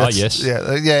that. Yeah, there are, yes.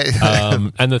 Yeah.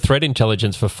 And the threat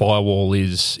intelligence for firewall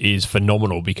is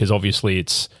phenomenal because obviously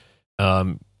it's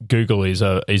Google is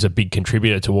a big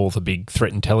contributor to all the big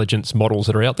threat intelligence models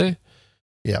that are out there.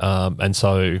 Yeah. And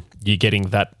so you're getting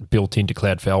that built into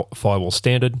Cloud Firewall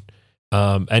Standard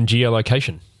and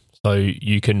geolocation. So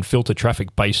you can filter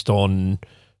traffic based on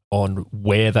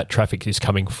where that traffic is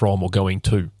coming from or going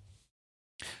to.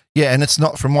 Yeah, and it's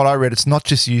not, from what I read, it's not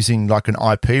just using like an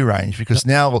IP range because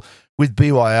now with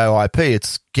BYO IP,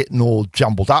 it's getting all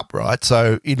jumbled up, right?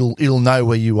 So it'll know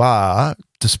where you are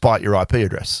despite your IP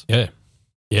address. Yeah,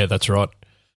 that's right.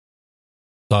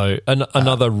 So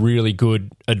another really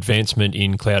good advancement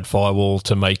in Cloud Firewall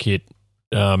to make it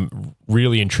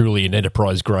really and truly an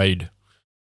enterprise grade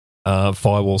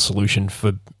firewall solution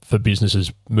for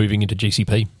businesses moving into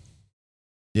GCP.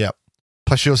 Yeah.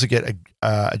 Plus, you also get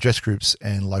address groups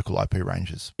and local IP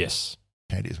ranges. Yes.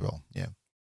 Handy as well. Yeah.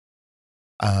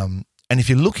 And if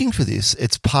you're looking for this,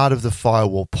 it's part of the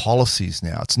firewall policies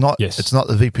now. It's not. Yes. It's not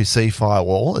the VPC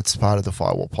firewall. It's part of the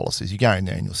firewall policies. You go in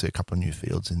there and you'll see a couple of new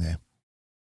fields in there.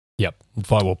 Yep.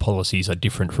 Firewall policies are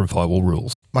different from firewall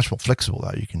rules. Much more flexible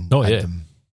though. You can add them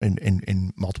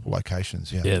in multiple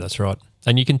locations. Yeah. Yeah, that's right.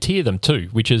 And you can tier them too,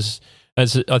 which is,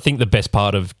 as I think, the best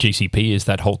part of GCP is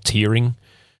that whole tiering.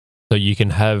 So you can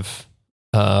have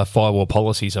firewall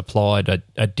policies applied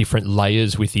at different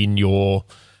layers within your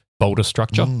folder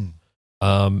structure,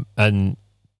 and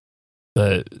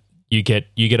you get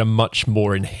a much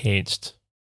more enhanced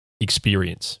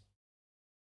experience.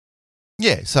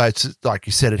 Yeah, so it's like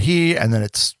you set it here, and then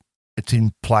it's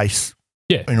in place.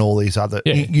 Yeah. In all these other,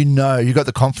 yeah. You got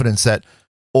the confidence that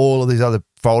all of these other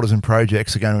folders and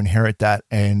projects are going to inherit that,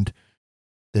 and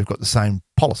they've got the same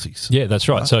policies. Yeah, that's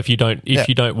right. So if you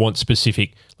don't want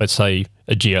specific, let's say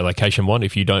a geolocation one,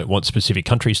 if you don't want specific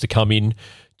countries to come in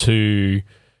to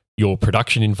your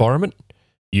production environment,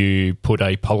 you put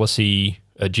a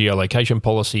geolocation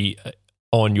policy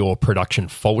on your production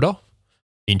folder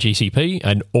in GCP,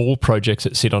 and all projects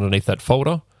that sit underneath that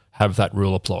folder have that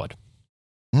rule applied.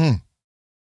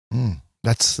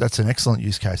 That's an excellent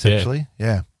use case, actually.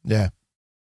 Yeah.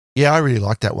 I really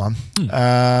like that one.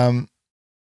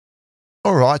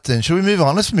 All right, then. Shall we move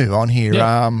on? Let's move on here.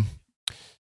 Yeah.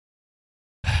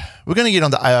 We're going to get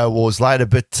on the AO Wars later,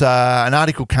 but an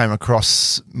article came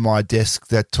across my desk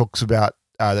that talks about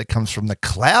that comes from the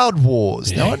Cloud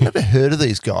Wars. Now, I'd never heard of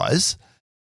these guys.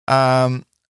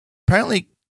 Apparently,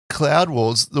 Cloud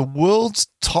Wars, the world's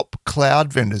top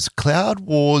cloud vendors, Cloud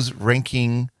Wars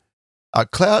ranking.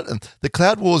 The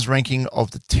Cloud Wars ranking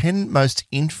of the 10 most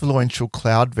influential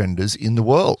cloud vendors in the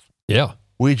world. Yeah.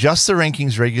 We adjust the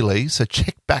rankings regularly, so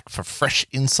check back for fresh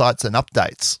insights and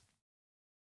updates.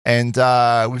 And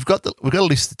we've got a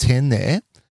list of 10 there.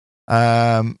 We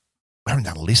haven't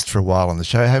done a list for a while on the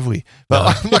show, have we?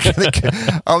 But I'm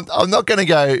not going to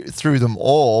go through them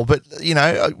all. But we've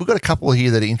got a couple here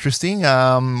that are interesting.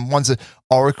 One's that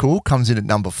Oracle comes in at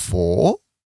number 4.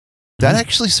 That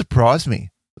actually surprised me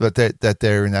that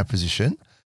they're in that position.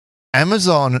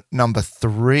 Amazon number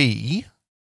 3.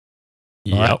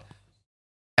 Yep. Right?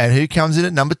 And who comes in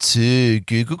at number 2?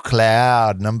 Google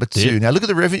Cloud, number 2. Yeah. Now look at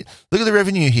the revenue. Look at the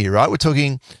revenue here, right? We're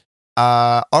talking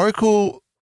Oracle,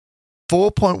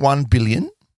 $4.1 billion.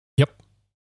 Yep.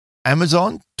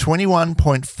 Amazon,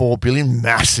 $21.4 billion,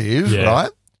 massive,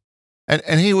 right?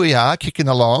 And here we are kicking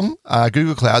along.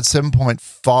 Google Cloud,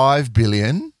 $7.5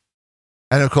 billion,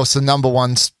 and of course the number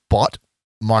one spot,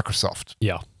 Microsoft.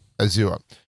 Yeah. Azure,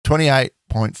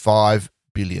 $28.5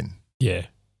 billion. Yeah.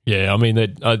 Yeah, I mean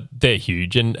they're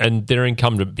huge, and they're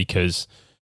incumbent because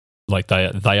like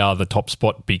they are the top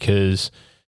spot because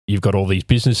you've got all these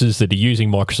businesses that are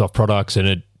using Microsoft products,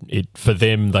 and it for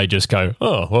them they just go,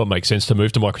 oh, well, it makes sense to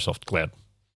move to Microsoft Cloud.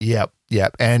 Yep,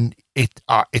 and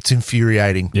it's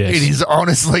infuriating. Yes. It is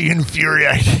honestly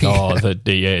infuriating. Oh,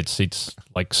 it's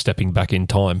like stepping back in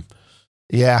time.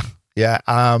 Yeah.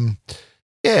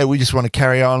 We just want to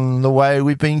carry on the way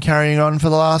we've been carrying on for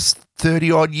the last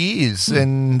 30-odd years,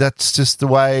 and that's just the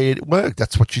way it worked.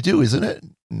 That's what you do, isn't it?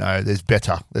 No, there's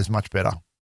better. There's much better.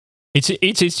 It's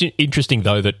interesting,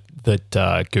 though,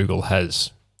 that Google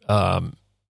has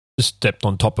stepped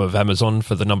on top of Amazon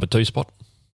for the number 2 spot.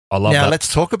 I love that. Now,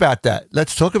 let's talk about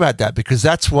that because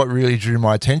that's what really drew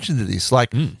my attention to this.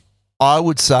 Like, I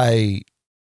would say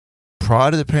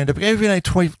prior to the pandemic, even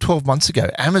 12 months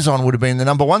ago, Amazon would have been the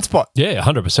number 1 spot. Yeah,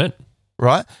 100%.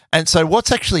 Right? And so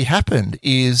what's actually happened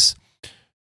is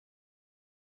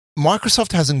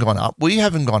Microsoft hasn't gone up. We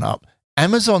haven't gone up.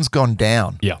 Amazon's gone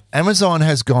down. Yeah. Amazon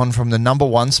has gone from the number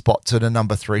 1 spot to the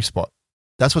number 3 spot.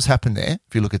 That's what's happened there,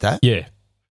 if you look at that. Yeah.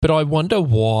 But I wonder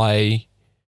why.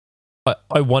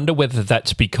 I wonder whether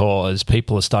that's because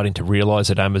people are starting to realise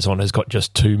that Amazon has got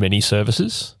just too many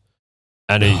services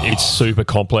and it's super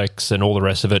complex and all the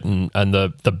rest of it, and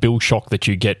the bill shock that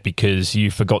you get because you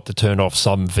forgot to turn off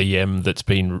some VM that's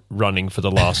been running for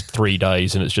the last 3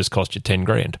 days and it's just cost you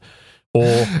 $10,000.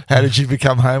 Or how did you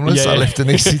become homeless? Yeah. I left an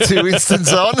EC2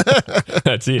 instance on.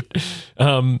 That's it.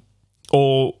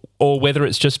 Or whether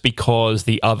it's just because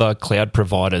the other cloud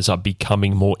providers are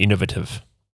becoming more innovative.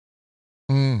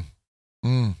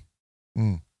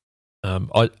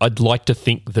 I'd like to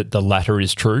think that the latter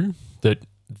is true,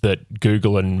 that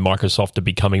Google and Microsoft are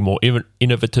becoming more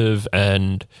innovative,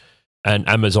 and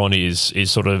Amazon is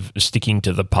sort of sticking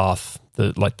to the path,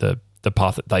 the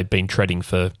path that they've been treading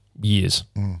for years.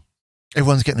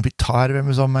 Everyone's getting a bit tired of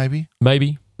Amazon, maybe.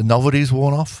 Maybe. The novelty's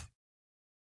worn off.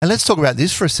 And let's talk about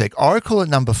this for a sec. Oracle at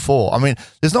number 4. I mean,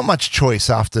 there's not much choice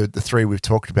after the 3 we've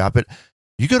talked about, but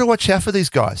you got to watch out for these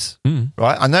guys,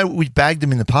 right? I know we bagged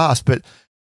them in the past, but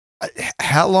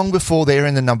how long before they're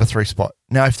in the number 3 spot?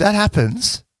 Now, if that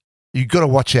happens, you've got to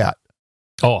watch out.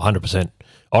 Oh, 100%.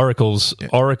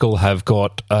 Oracle have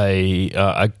got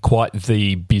a quite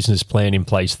the business plan in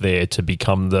place there to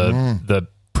become the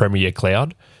premier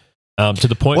cloud, to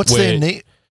the point What's where their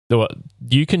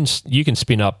you can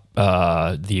spin up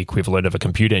the equivalent of a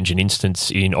compute engine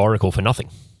instance in Oracle for nothing.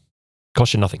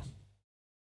 Cost you nothing.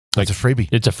 It's a freebie.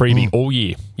 It's a freebie all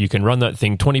year. You can run that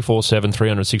thing 24/7,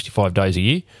 365 days a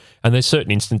year, and there's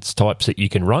certain instance types that you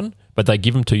can run, but they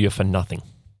give them to you for nothing.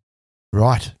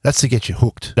 Right. That's to get you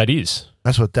hooked. That is.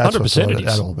 That's what 100% it is.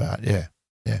 that's all about. Yeah.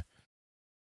 Yeah.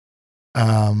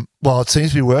 Well, it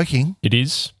seems to be working. It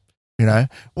is. You know,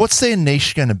 what's their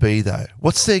niche going to be though?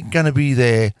 What's going to be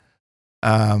their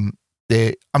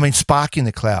Spark in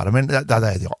the cloud? I mean, are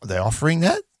they offering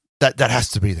that? That has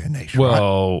to be their niche, right?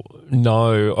 Well,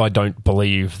 no, I don't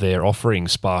believe they're offering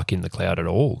Spark in the cloud at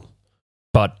all.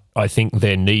 But I think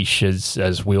their niche,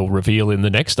 as we'll reveal in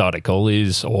the next article,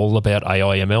 is all about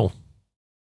AI/ML.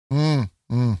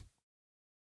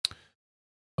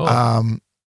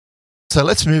 So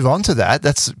let's move on to that.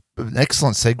 That's an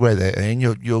excellent segue there, Ian.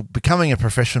 You're becoming a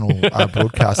professional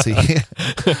broadcaster here.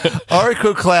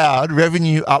 Oracle Cloud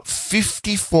revenue up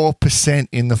 54%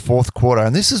 in the fourth quarter,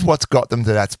 and this is what's got them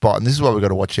to that spot, and this is what we've got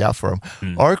to watch out for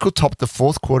them. Oracle topped the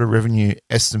fourth quarter revenue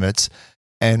estimates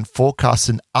and forecasts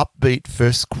an upbeat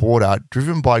first quarter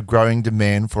driven by growing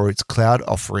demand for its cloud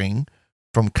offering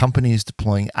from companies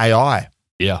deploying AI.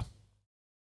 Yeah.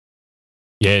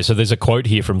 Yeah, so there's a quote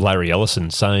here from Larry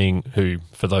Ellison saying, who,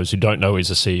 for those who don't know, is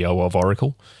the CEO of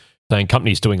Oracle, saying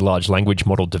companies doing large language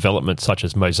model development such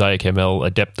as Mosaic ML,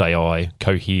 Adept AI,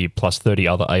 Cohere, plus 30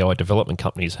 other AI development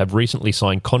companies have recently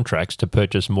signed contracts to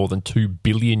purchase more than $2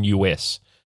 billion US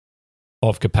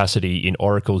of capacity in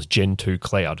Oracle's Gen 2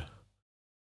 cloud.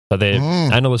 So their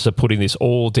analysts are putting this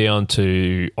all down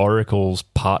to Oracle's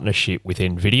partnership with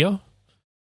NVIDIA.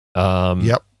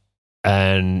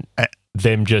 And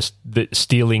them just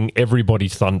stealing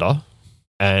everybody's thunder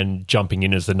and jumping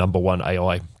in as the number one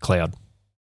AI cloud.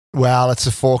 Wow, it's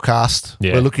a forecast.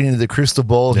 Yeah. We're looking into the crystal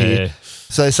ball here.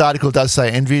 So this article does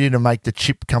say NVIDIA to make the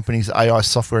chip company's AI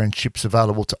software and chips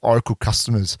available to Oracle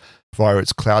customers via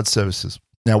its cloud services.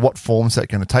 Now, what form is that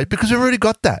going to take? Because we've already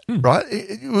got that, right?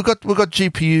 We've got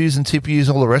GPUs and TPUs,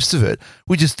 all the rest of it.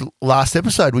 We just, last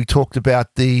episode, we talked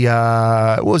about the,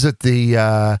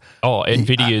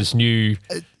 NVIDIA's new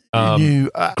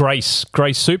Grace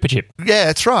super chip. Yeah,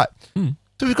 that's right.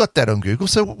 So we've got that on Google.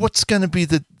 So what's going to be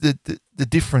the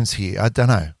difference here? I don't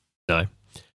know. No.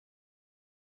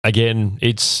 Again,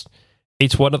 it's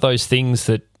one of those things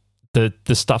that the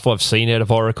stuff I've seen out of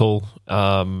Oracle,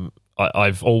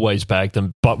 I've always bagged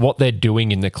them. But what they're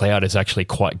doing in the cloud is actually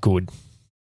quite good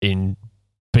in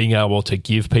being able to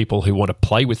give people who want to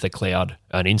play with the cloud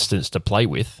an instance to play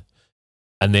with,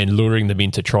 and then luring them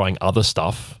into trying other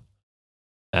stuff.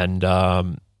 And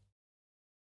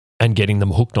getting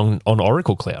them hooked on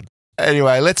Oracle Cloud.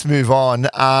 Anyway, let's move on.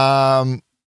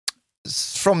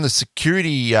 From the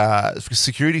security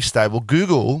stable,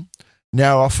 Google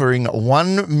now offering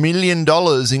 $1 million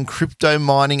in crypto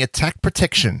mining attack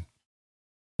protection.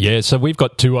 Yeah, so we've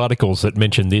got two articles that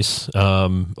mention this.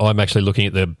 I'm actually looking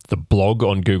at the blog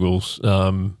on Google's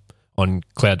on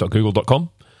cloud.google.com.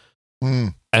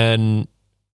 And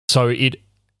so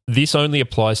this only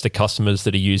applies to customers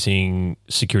that are using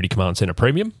Security Command Center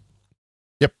Premium.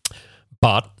 Yep.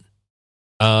 But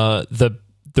the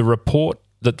report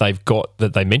that they've got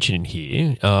that they mention in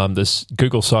here, this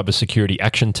Google Cybersecurity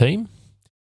Action Team,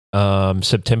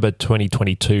 September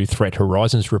 2022 Threat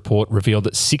Horizons report revealed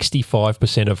that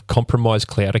 65% of compromised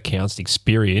cloud accounts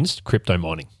experienced crypto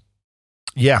mining.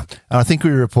 Yeah, and I think we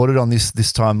reported on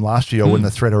this time last year when the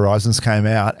Threat Horizons came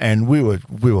out, and we were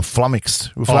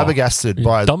flummoxed, we were flabbergasted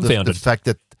by the fact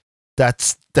that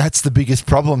that's the biggest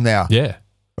problem now. Yeah,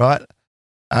 right.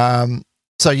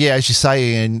 So yeah, as you say,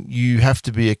 Ian, you have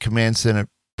to be a Command Center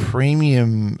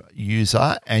Premium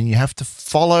user, and you have to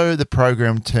follow the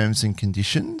program terms and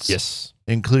conditions. Yes,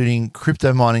 including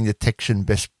crypto mining detection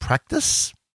best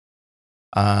practice.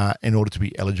 In order to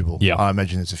be eligible. Yeah. I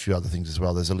imagine there's a few other things as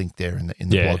well. There's a link there in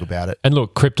the blog about it. And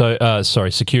look,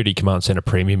 Security Command Center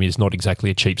Premium is not exactly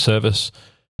a cheap service.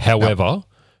 However,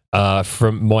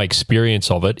 from my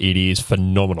experience of it, it is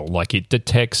phenomenal. Like, it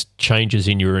detects changes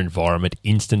in your environment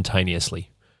instantaneously.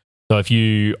 So if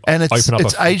you open up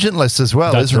it's agentless as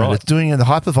well, isn't it? It's doing it in the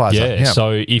hypervisor. Yeah.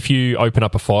 So if you open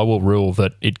up a firewall rule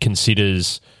that it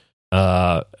considers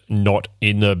not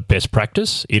in the best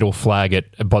practice, it'll flag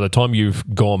it. By the time you've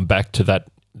gone back to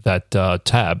that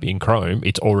tab in Chrome,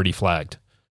 it's already flagged.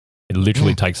 It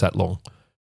literally takes that long.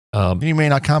 You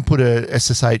mean I can't put a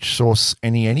SSH source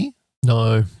any?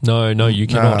 No, you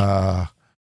cannot.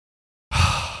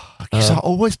 I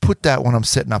always put that when I'm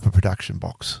setting up a production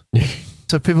box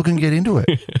so people can get into it.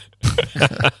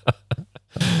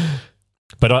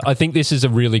 But I think this is a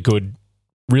really good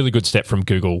step from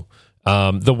Google.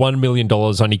 The $1 million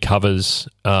only covers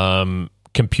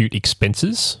compute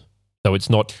expenses, so it's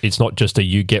not just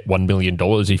you get $1 million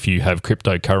if you have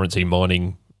cryptocurrency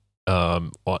mining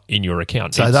in your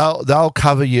account. So they'll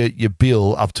cover your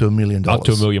bill up to $1 million. Up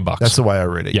to $1 million. That's the way I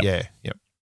read it. Yep. Yeah.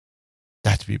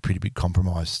 That'd be a pretty big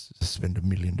compromise to spend $1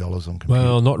 million on compute.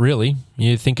 Well, not really.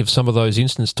 You think of some of those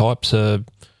instance types are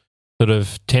sort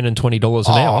of $10 and $20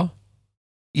 an hour.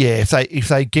 Yeah, if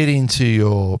they get into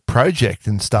your project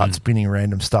and start spinning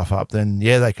random stuff up, then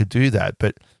yeah, they could do that.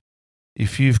 But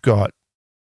if you've got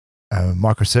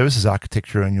microservices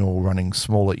architecture and you're running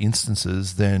smaller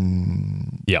instances,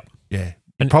 then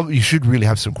probably you should really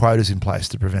have some quotas in place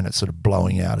to prevent it sort of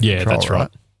blowing out of control. That's right.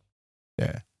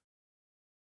 Yeah,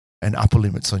 and upper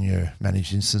limits on your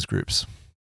managed instance groups.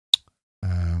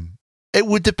 It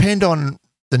would depend on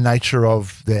the nature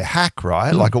of their hack,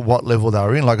 right? Like at what level they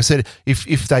were in. Like I said,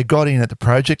 if they got in at the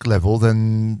project level,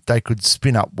 then they could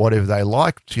spin up whatever they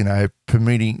liked,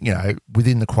 permitting,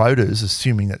 within the quotas,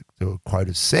 assuming that there were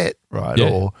quotas set, right?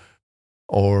 Yeah.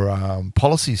 Or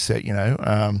policies set,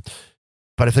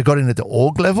 but if they got in at the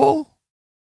org level,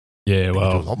 they could do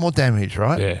a lot more damage,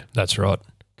 right? Yeah, that's right.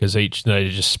 Because they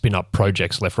just spin up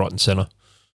projects left, right, and center.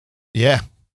 Yeah.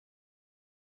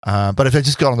 But if they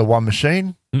just got on the one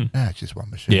machine, it's just one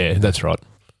machine. Yeah, that's right.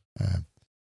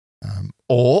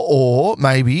 Or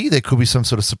maybe there could be some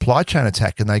sort of supply chain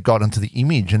attack and they got into the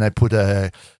image and they put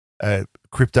a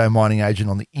crypto mining agent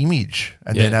on the image,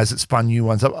 and then as it spun new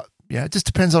ones up, it just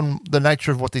depends on the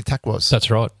nature of what the attack was. That's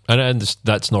right. And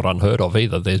that's not unheard of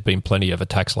either. There's been plenty of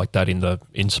attacks like that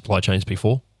in supply chains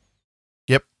before.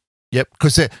 Yep,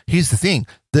 because here's the thing: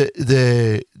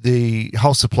 the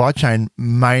whole supply chain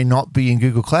may not be in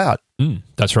Google Cloud.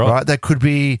 That's right. Right, that could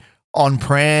be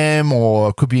on-prem or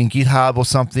it could be in GitHub or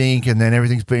something, and then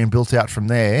everything's being built out from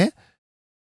there.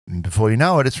 And before you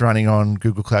know it, it's running on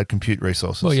Google Cloud Compute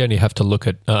resources. Well, you only have to look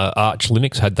at Arch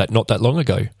Linux had that not that long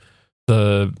ago.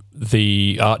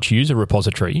 The Arch user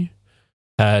repository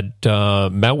had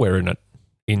malware in it.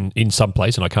 In some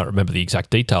place, and I can't remember the exact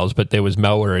details, but there was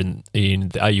malware in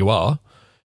the AUR,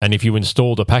 and if you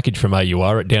installed a package from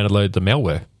AUR, it downloaded the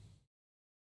malware.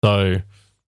 So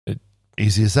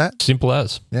easy as that. Simple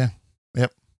as. Yeah.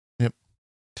 Yep.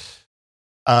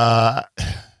 And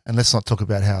let's not talk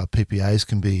about how PPAs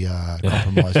can be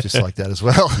compromised just like that as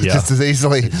well. Just as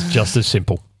easily. It's just as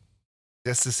simple.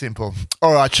 Just as simple.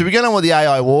 All right, should we get on with the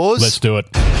AI wars? Let's do it.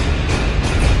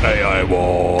 AI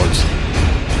wars.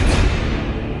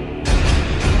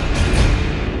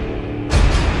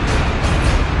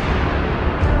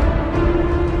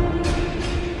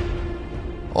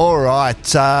 All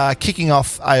right, kicking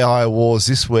off AI wars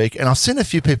this week, and I've seen a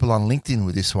few people on LinkedIn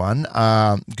with this one.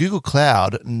 Google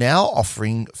Cloud now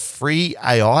offering free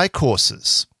AI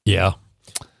courses. Yeah.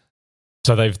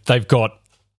 So they've got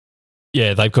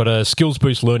a skills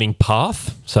boost learning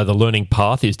path. So the learning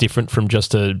path is different from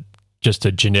just a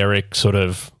generic sort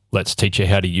of let's teach you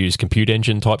how to use compute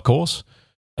engine type course.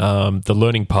 The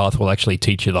learning path will actually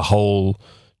teach you the whole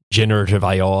generative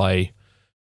AI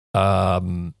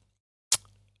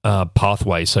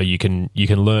pathway, so you can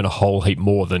learn a whole heap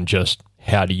more than just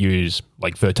how to use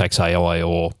like Vertex AI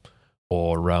or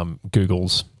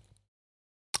Google's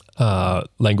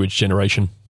language generation.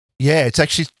 Yeah, it's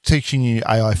actually teaching you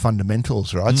AI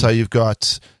fundamentals, right? So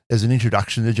there's an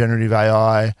introduction to generative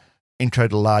AI, intro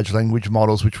to large language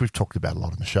models, which we've talked about a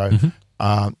lot on the show,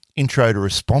 intro to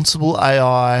responsible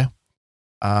AI,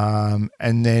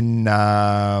 and then,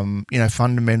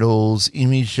 fundamentals,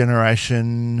 image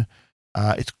generation.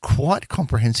 It's quite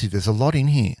comprehensive. There's a lot in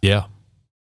here. Yeah.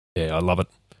 Yeah, I love it.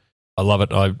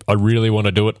 I really want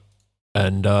to do it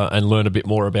and learn a bit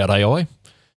more about AI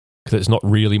because it's not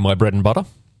really my bread and butter.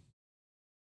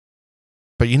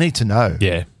 But you need to know.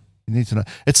 Yeah. You need to know.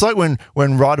 It's like when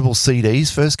writable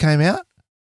CDs first came out,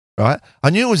 right?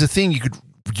 I knew it was a thing you can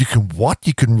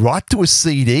write to a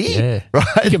CD? Yeah.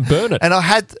 Right? You can burn it. And I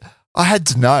had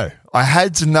to know. I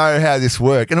had to know how this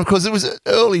worked. And of course, it was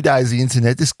early days of the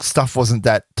internet. This stuff wasn't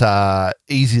that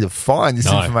easy to find.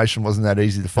 This information wasn't that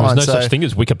easy to find. There was no such thing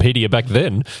as Wikipedia back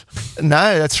then.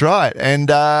 No, that's right. And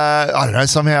I don't know,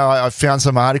 somehow I found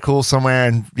some article somewhere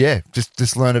and,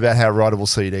 just learn about how writable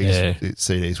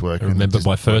CDs work. I remember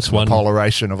my first one.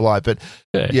 Polarization of light. But,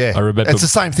 I remember. It's the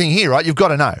same thing here, right? You've got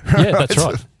to know. Yeah, that's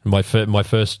right. My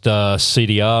first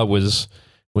CDR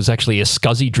was actually a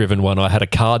SCSI-driven one. I had a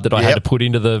card that I had to put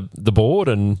into the board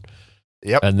and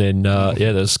then,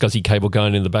 there's SCSI cable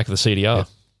going in the back of the CDR. Yep.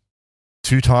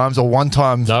 2 times or 1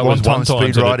 time? No, it was one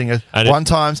time. Speed writing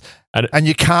and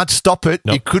you can't stop it.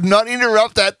 Nope. You could not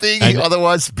interrupt that thing,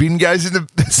 otherwise bin goes in the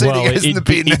CD goes in the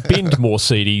bin. It binned more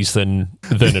CDs than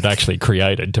it actually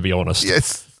created, to be honest.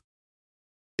 Yes.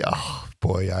 Oh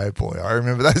boy, I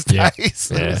remember those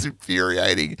days. It was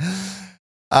infuriating.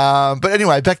 But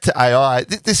anyway, back to AI.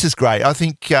 This is great. I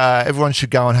think everyone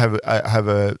should go and have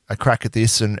a crack at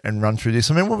this and run through this.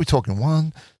 I mean, what are we talking?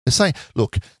 They're saying,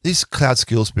 look, this Cloud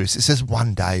Skills Boost, it says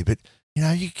 1 day, but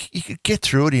you could get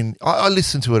through it in. I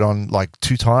listened to it on like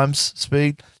 2 times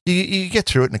speed. You get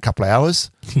through it in a couple of hours.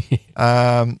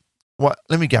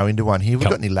 Let me go into one here. We've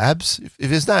got any labs? If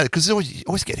there's no, because you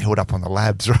always get held up on the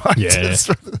labs, right? Yeah.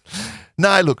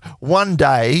 No, look, 1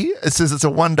 day, it says it's a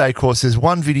 1 day course. There's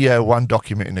 1 video, 1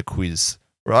 document, and a quiz,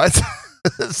 right?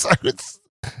 So it's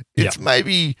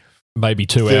maybe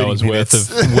 2 hours worth of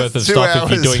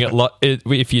stuff if you're doing it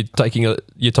if you're taking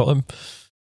your time.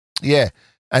 Yeah.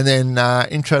 And then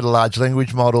intro to large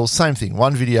language models, same thing.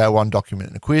 1 video, 1 document,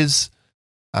 and a quiz.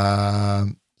 I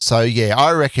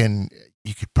reckon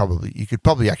you could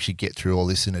probably actually get through all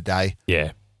this in a day.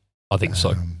 Yeah, I think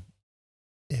so.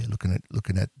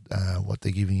 Looking at what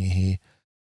they're giving you here,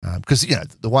 because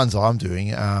the ones I'm doing,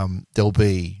 there'll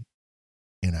be,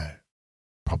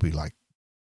 probably like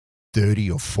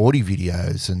 30 or 40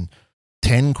 videos and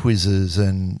 10 quizzes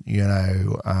and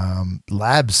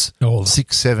labs,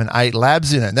 6, 7, 8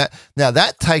 labs in it.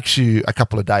 That takes you a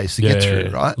couple of days to get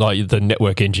through, right? Like the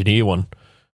network engineer one.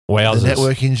 Wow, the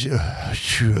network engineer.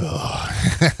 Sure,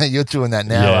 you're doing that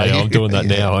now. Yeah, I'm doing that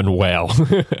now, and wow.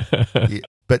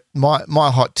 But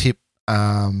my hot tip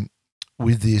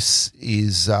with this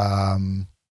is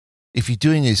if you're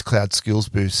doing these Cloud Skills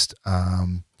Boost,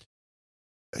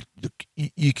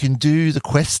 you can do the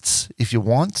quests if you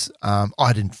want. I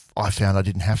found I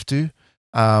didn't have to.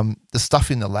 The stuff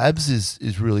in the labs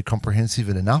is really comprehensive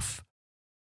and enough.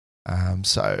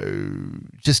 So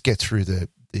just get through the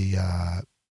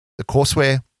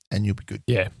courseware and you'll be good.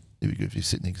 Yeah, you'll be good if you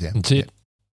sit in the exam. That's it.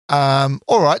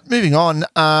 All right, moving on.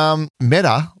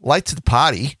 Meta, late to the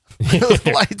party.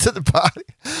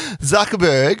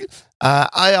 Zuckerberg,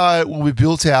 AI will be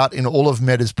built out in all of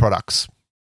Meta's products.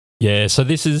 Yeah, so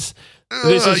this is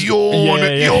yawn.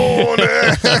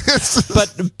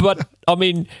 but I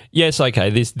mean, yes,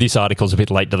 okay. This article's a bit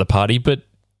late to the party, but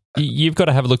you've got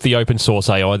to have a look at the open source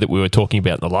AI that we were talking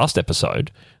about in the last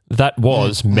episode. That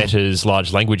was Meta's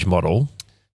large language model.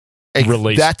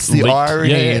 Released. That's the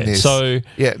irony in this. So,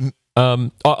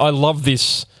 I love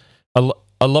this. I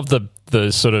love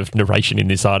the sort of narration in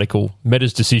this article.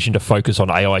 Meta's decision to focus on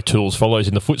AI tools follows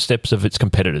in the footsteps of its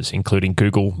competitors, including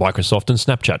Google, Microsoft, and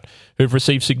Snapchat, who have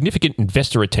received significant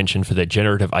investor attention for their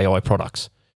generative AI products,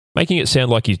 making it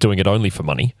sound like he's doing it only for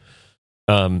money,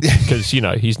 because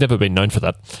he's never been known for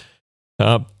that.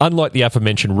 Unlike the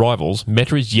aforementioned rivals,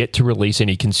 Meta is yet to release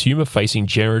any consumer-facing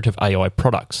generative AI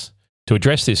products. To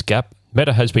address this gap,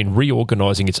 Meta has been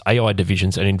reorganizing its AI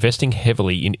divisions and investing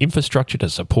heavily in infrastructure to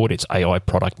support its AI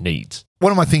product needs.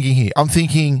 What am I thinking here? I'm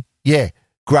thinking,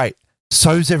 great.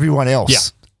 So's everyone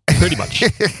else. Yeah, pretty much.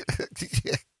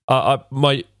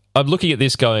 I'm looking at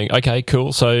this going, okay,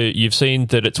 cool. So you've seen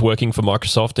that it's working for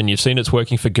Microsoft and you've seen it's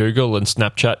working for Google and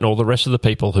Snapchat and all the rest of the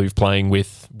people who've playing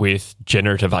with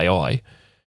generative AI.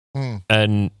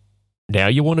 And now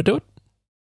you want to do it?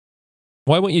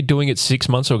 Why weren't you doing it 6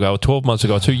 months ago, or 12 months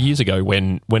ago, or 2 years ago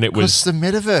when it was the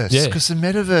metaverse? Yeah. Because the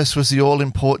metaverse was the all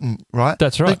important, right?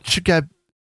 That's right.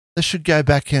 They should go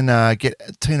back and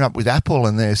team up with Apple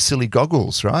and their silly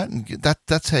goggles, right? And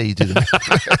that's how you do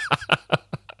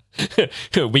it.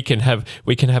 we can have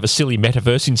a silly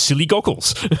metaverse in silly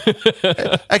goggles.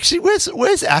 Actually,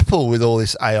 where's Apple with all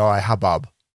this AI hubbub?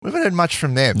 We haven't heard much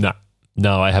from them.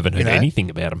 No, I haven't heard anything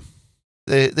about them.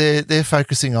 They're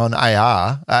focusing on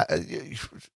AR.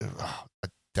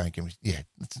 Don't get me. Yeah,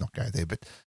 let's not go there. But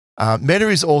Meta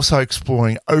is also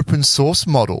exploring open source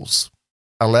models,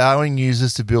 allowing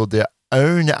users to build their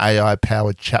own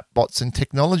AI-powered chatbots and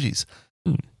technologies.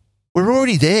 We're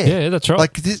already there. Yeah, that's right.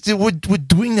 Like we're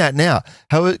doing that now.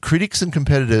 However, critics and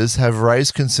competitors have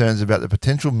raised concerns about the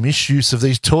potential misuse of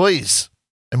these toys,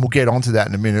 and we'll get onto that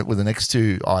in a minute with the next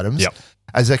two items. Yep.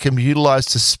 As they can be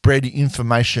utilised to spread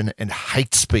information and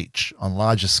hate speech on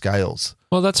larger scales.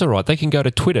 Well, that's all right. They can go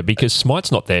to Twitter because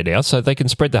Smite's not there now, so they can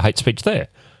spread the hate speech there.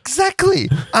 Exactly.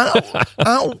 Are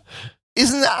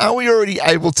we already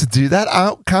able to do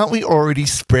that? Can't we already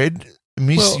spread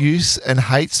misuse and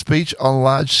hate speech on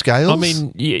large scales? I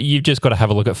mean, you've just got to have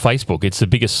a look at Facebook. It's the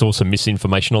biggest source of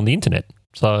misinformation on the internet.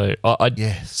 So I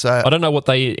don't know what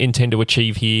they intend to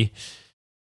achieve here.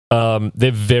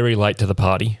 They're very late to the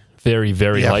party. Very,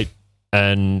 very late.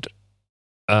 And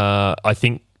I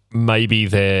think maybe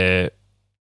they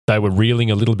were reeling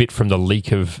a little bit from the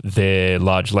leak of their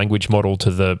large language model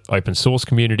to the open source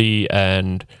community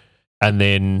and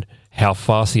then how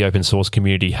fast the open source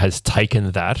community has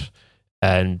taken that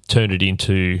and turned it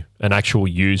into an actual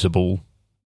usable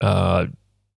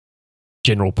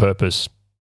general purpose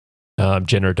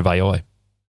generative AI.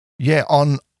 Yeah,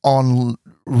 on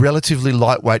relatively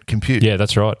lightweight compute. Yeah,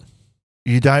 that's right.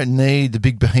 You don't need the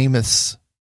big behemoths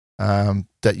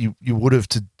that you would have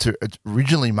to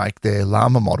originally make their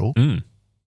Llama model.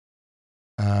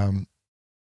 But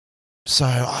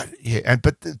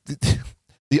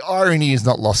the irony is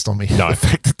not lost on me. No. The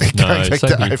fact that they're going back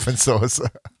to open source.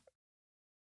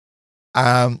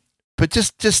 But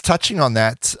just touching on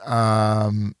that,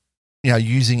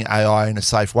 using AI in a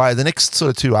safe way. The next sort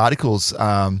of two articles,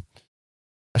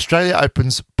 Australia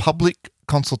opens public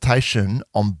consultation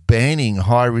on banning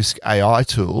high-risk AI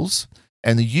tools,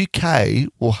 and the UK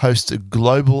will host a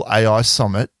global AI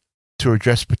summit to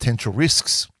address potential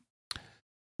risks.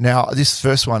 Now, this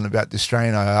first one about the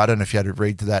Australian AI, I don't know if you had to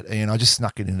read to that, Ian. I just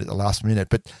snuck it in at the last minute.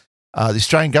 But the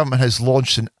Australian government has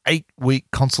launched an 8-week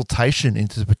consultation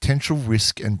into the potential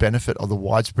risk and benefit of the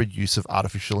widespread use of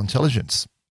artificial intelligence.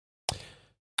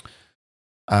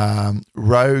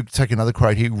 Take another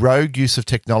quote here. Rogue use of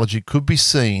technology could be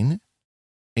seen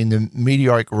in the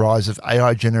meteoric rise of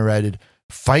AI-generated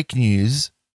fake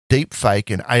news, deep fake,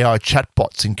 and AI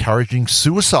chatbots encouraging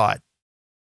suicide.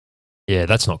 Yeah,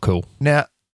 that's not cool. Now,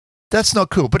 that's not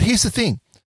cool. But here's the thing.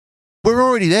 We're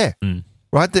already there,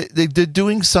 right? They're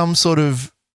doing some sort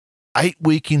of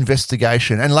 8-week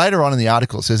investigation. And later on in the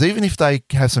article, it says even if they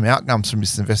have some outcomes from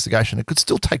this investigation, it could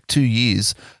still take 2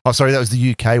 years. Oh, sorry, that was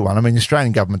the UK one. I mean, the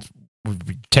Australian government would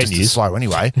be 10 just years. As slow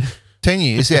anyway. 10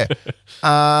 years, yeah.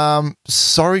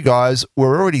 Sorry, guys,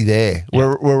 we're already there.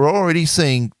 Yeah. We're already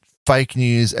seeing fake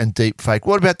news and deep fake.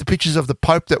 What about the pictures of the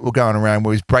Pope that were going around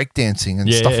where he's breakdancing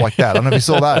and stuff like that? I don't know if you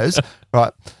saw those,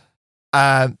 right?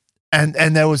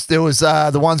 And there was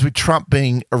the ones with Trump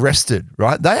being arrested,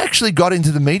 right? They actually got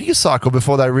into the media cycle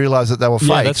before they realized that they were fakes.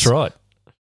 Yeah, that's right.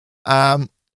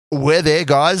 We're there,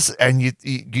 guys, and you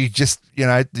just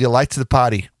you're late to the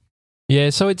party. Yeah,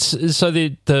 so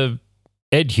the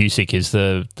Ed Husic is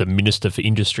the Minister for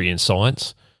Industry and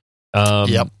Science.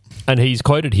 Yep. And he's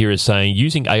quoted here as saying,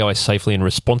 using AI safely and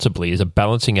responsibly is a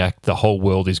balancing act the whole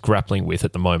world is grappling with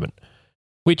at the moment.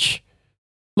 Which,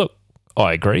 look,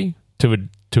 I agree to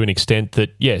an extent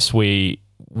that, yes, we're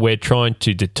trying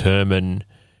to determine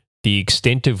the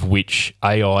extent of which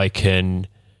AI can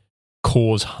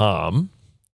cause harm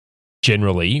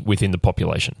generally within the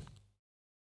population.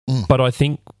 But I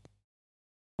think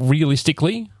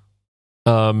realistically,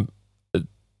 the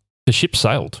ship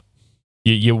sailed.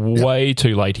 You're way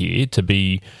too late here to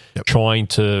be trying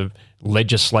to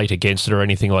legislate against it or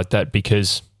anything like that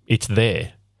because it's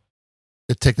there.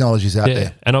 The technology's out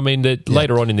there. And I mean,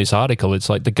 later on in this article, it's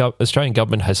like the Australian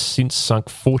government has since sunk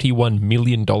 $41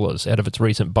 million out of its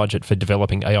recent budget for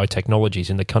developing AI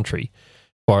technologies in the country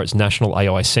via its National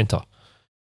AI Centre.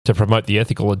 To promote the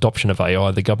ethical adoption of AI,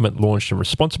 the government launched a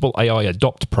Responsible AI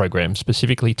Adopt program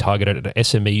specifically targeted at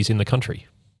SMEs in the country.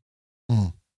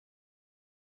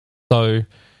 So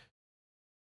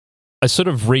I sort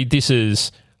of read this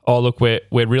as, oh, look, we're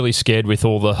really scared with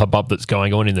all the hubbub that's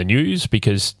going on in the news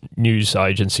because news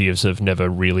agencies have never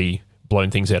really blown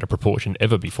things out of proportion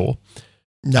ever before.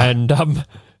 No.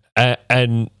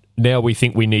 And now we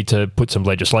think we need to put some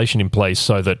legislation in place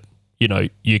so that,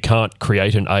 you can't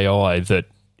create an AI that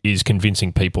is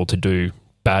convincing people to do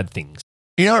bad things.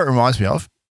 You know what it reminds me of?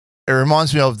 It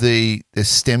reminds me of the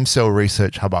stem cell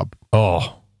research hubbub.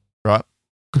 Oh. Right?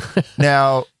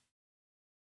 Now,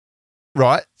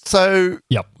 right? So...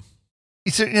 Yep.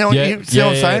 You see what I'm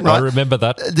saying, right? I remember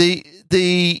that.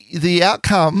 The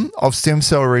outcome of stem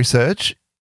cell research,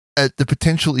 the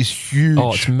potential is huge.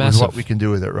 Oh, it's massive. With what we can do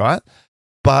with it, right?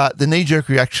 But the knee-jerk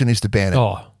reaction is to ban it.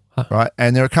 Oh. Right?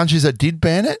 And there are countries that did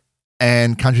ban it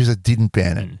and countries that didn't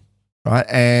ban it, right?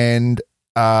 And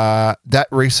that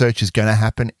research is going to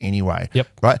happen anyway, yep.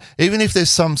 Right? Even if there's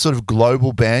some sort of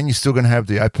global ban, you're still going to have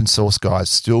the open source guys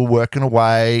still working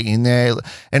away in there.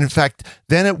 And in fact,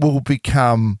 then it will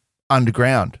become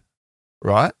underground,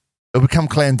 right? It'll become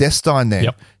clandestine then.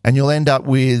 Yep. And you'll end up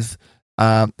with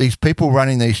these people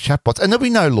running these chatbots, and there'll be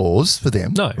no laws for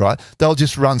them, no. Right? They'll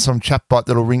just run some chatbot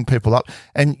that'll ring people up,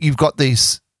 and you've got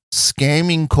these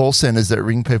scamming call centers that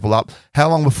ring people up. How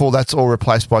long before that's all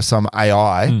replaced by some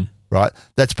AI, right?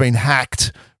 That's been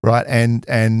hacked, right? And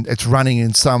it's running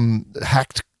in some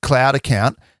hacked cloud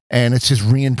account, and it's just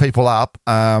ringing people up,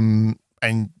 and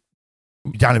you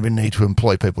don't even need to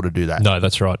employ people to do that. No,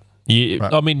 that's right. Yeah,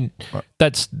 right. I mean, right.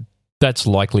 That's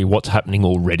likely what's happening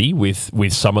already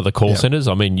with some of the call centers.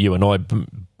 I mean, you and I,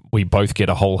 we both get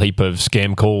a whole heap of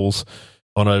scam calls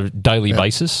on a daily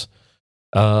basis.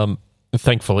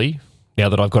 Thankfully, now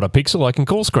that I've got a Pixel, I can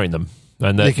call screen them,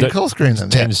 and that call screen them.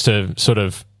 Tends to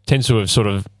have sort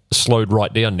of slowed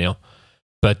right down now,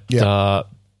 but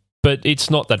it's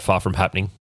not that far from happening.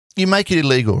 You make it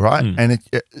illegal, right? And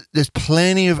there's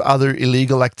plenty of other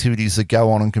illegal activities that go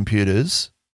on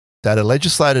computers that are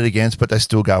legislated against, but they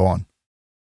still go on,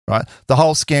 right? The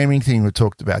whole scamming thing we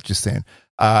talked about just then,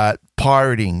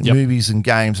 pirating movies and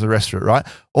games, the rest of it, right?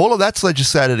 All of that's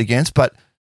legislated against, but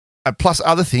plus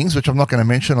other things, which I'm not going to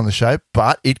mention on the show,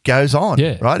 but it goes on,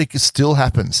 right? It still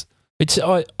happens.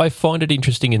 I find it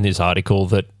interesting in this article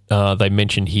that they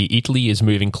mentioned here Italy is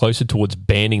moving closer towards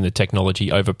banning the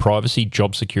technology over privacy,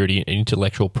 job security, and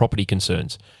intellectual property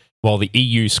concerns, while the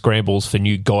EU scrambles for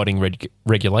new guiding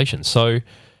regulations. So,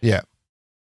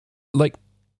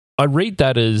 I read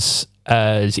that as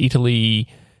Italy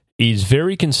is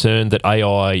very concerned that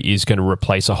AI is going to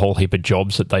replace a whole heap of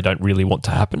jobs that they don't really want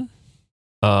to happen.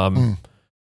 I'm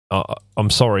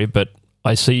sorry, but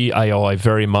I see AI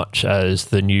very much as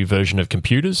the new version of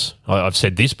computers. I've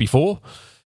said this before.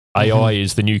 AI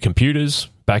is the new computers.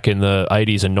 Back in the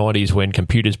 80s and 90s when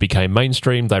computers became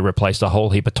mainstream, they replaced a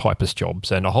whole heap of typist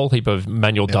jobs and a whole heap of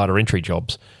manual data entry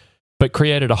jobs, but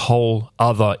created a whole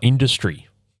other industry.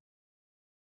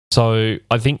 So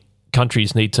I think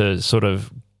countries need to sort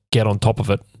of get on top of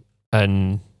it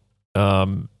and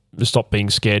stop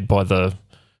being scared by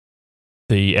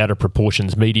the out of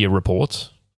proportions media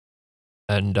reports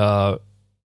and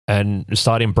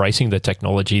start embracing the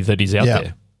technology that is out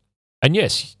there. And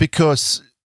yes, because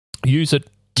use it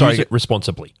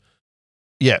responsibly.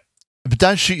 Yeah, but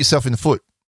don't shoot yourself in the foot,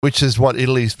 which is what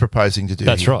Italy is proposing to do.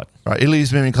 That's here. right. Right, Italy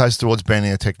is moving close towards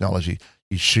banning the technology.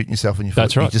 You're shooting yourself in your foot.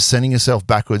 That's right. You're just sending yourself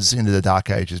backwards into the dark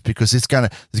ages because there's going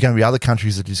to be other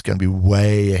countries that are just going to be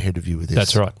way ahead of you with this.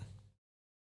 That's right.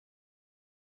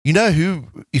 You know who?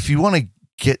 If you want to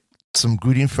get some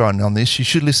good info on this, you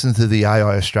should listen to the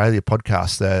AI Australia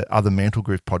podcast, the other Mantle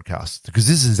Group podcast, because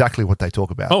this is exactly what they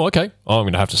talk about. Oh, okay. I'm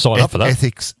going to have to sign up for that.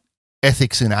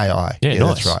 Ethics in AI. Yeah,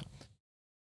 nice. That's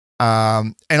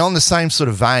right. And on the same sort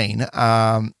of vein,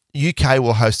 UK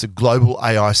will host a global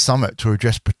AI summit to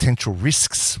address potential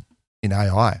risks in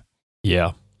AI.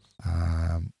 Yeah.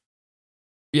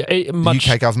 The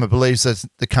UK government believes that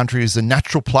the country is a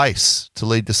natural place to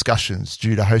lead discussions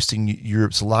due to hosting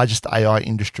Europe's largest AI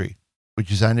industry,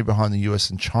 which is only behind the US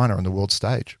and China on the world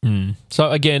stage.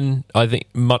 So again, I think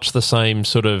much the same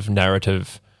sort of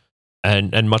narrative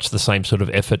and much the same sort of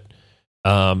effort.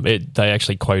 They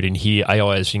actually quote in here,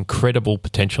 AI has incredible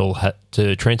potential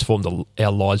to transform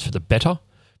our lives for the better,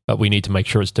 but we need to make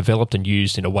sure it's developed and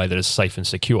used in a way that is safe and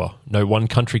secure. No one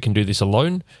country can do this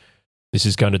alone. This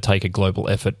is going to take a global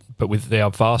effort, but with our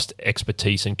vast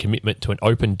expertise and commitment to an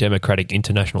open, democratic,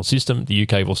 international system, the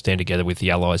UK will stand together with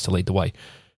the allies to lead the way.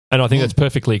 And I think that's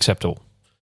perfectly acceptable.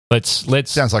 Let's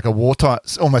sounds like a wartime.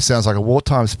 Almost sounds like a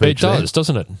wartime speech. It does,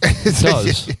 doesn't it? It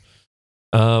does.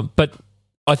 But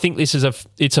I think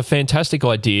it's a fantastic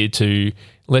idea to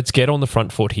let's get on the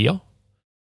front foot here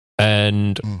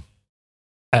and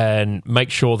and make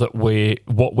sure that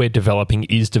what we're developing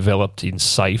is developed in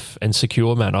safe and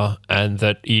secure manner, and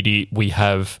that we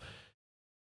have,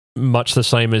 much the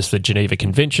same as the Geneva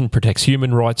Convention protects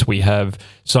human rights, we have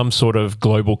some sort of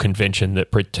global convention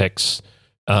that protects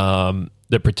the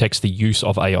use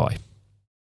of AI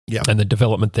and the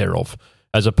development thereof,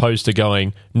 as opposed to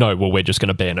going, no, well, we're just going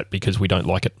to ban it because we don't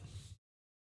like it.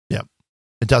 Yeah.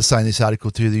 It does say in this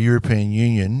article too, the European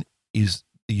Union,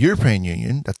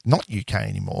 that's not UK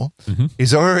anymore,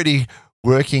 is already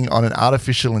working on an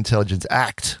artificial intelligence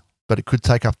act, but it could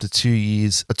take up to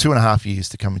 2.5 years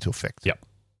to come into effect. Yep.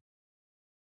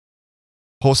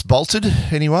 Horse bolted,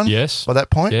 anyone? Yes. By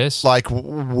that point? Yes. Like,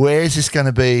 where's this going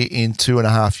to be in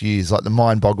 2.5 years? Like, the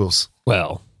mind boggles.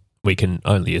 Well, we can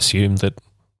only assume that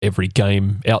every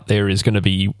game out there is going to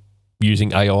be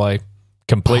using AI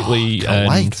completely.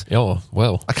 Wait. Oh,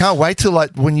 well. I can't wait till,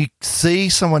 like, when you see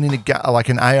someone in like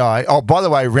an AI, oh, by the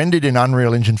way, rendered in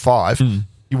Unreal Engine 5,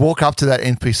 you walk up to that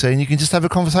NPC and you can just have a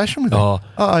conversation with them.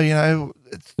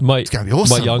 It's going to be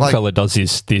awesome. My young fella does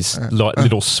this like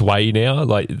little sway now.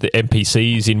 Like the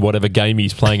NPCs in whatever game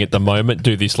he's playing at the moment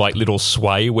do this like little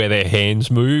sway where their hands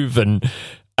move, and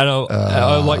I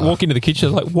like walk into the kitchen.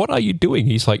 I'm like, what are you doing?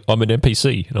 He's like, I'm an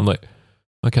NPC, and I'm like,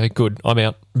 okay, good, I'm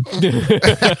out. It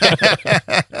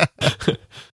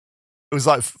was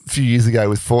like a few years ago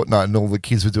with Fortnite, and all the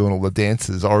kids were doing all the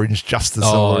dances, Orange Justice,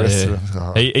 all the rest of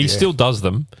them. He still does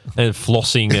them, and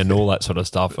flossing and all that sort of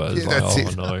stuff. I was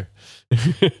like, no.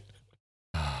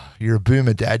 You're a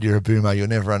boomer, Dad. You're a boomer. You'll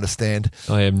never understand.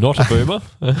 I am not a boomer.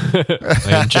 I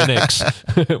am Gen X.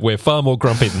 We're far more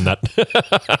grumpy than that.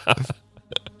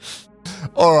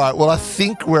 All right. Well, I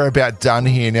think we're about done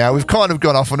here now. We've kind of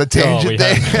gone off on a tangent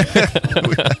there.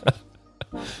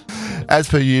 As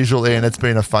per usual, Ian, it's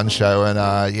been a fun show, and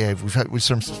we've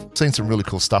seen some really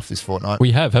cool stuff this fortnight.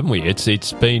 We have, haven't we?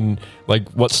 It's been like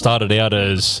what started out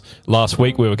as last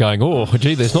week. We were going, oh,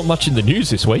 gee, there's not much in the news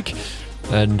this week,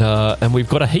 and we've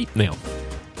got a heap now.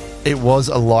 It was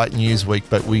a light news week,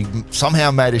 but we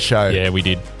somehow made a show. Yeah, we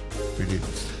did. We did.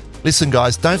 Listen,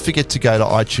 guys, don't forget to go to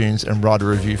iTunes and write a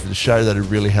review for the show. That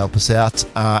would really help us out.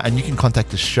 And you can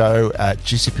contact the show at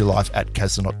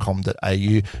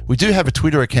gcplife@casden.com.au. We do have a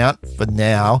Twitter account for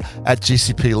now at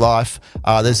GCPLife.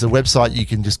 There's a website. You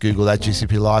can just Google that,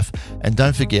 GCP Life. And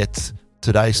don't forget,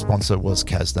 today's sponsor was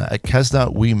Casna. At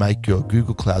Casna, we make your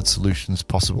Google Cloud solutions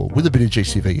possible with a bit of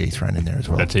GCVE thrown in there as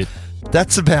well. That's it.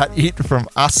 That's about it from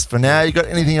us for now. You got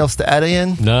anything else to add,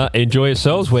 Ian? Nah, enjoy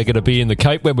yourselves. We're going to be in the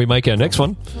Cape when we make our next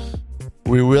one.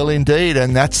 We will indeed,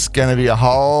 and that's going to be a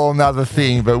whole nother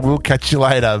thing, but we'll catch you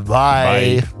later.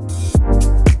 Bye.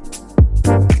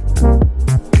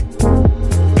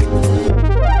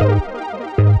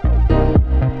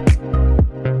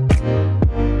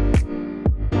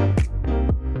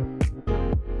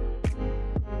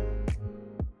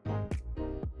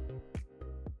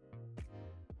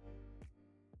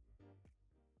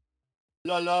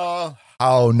 La la.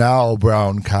 Oh no,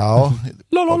 brown cow.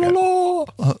 La la la la.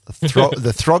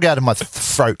 The frog out of my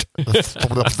throat.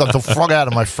 The frog out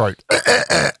of my throat.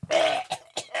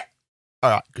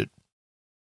 All right, good.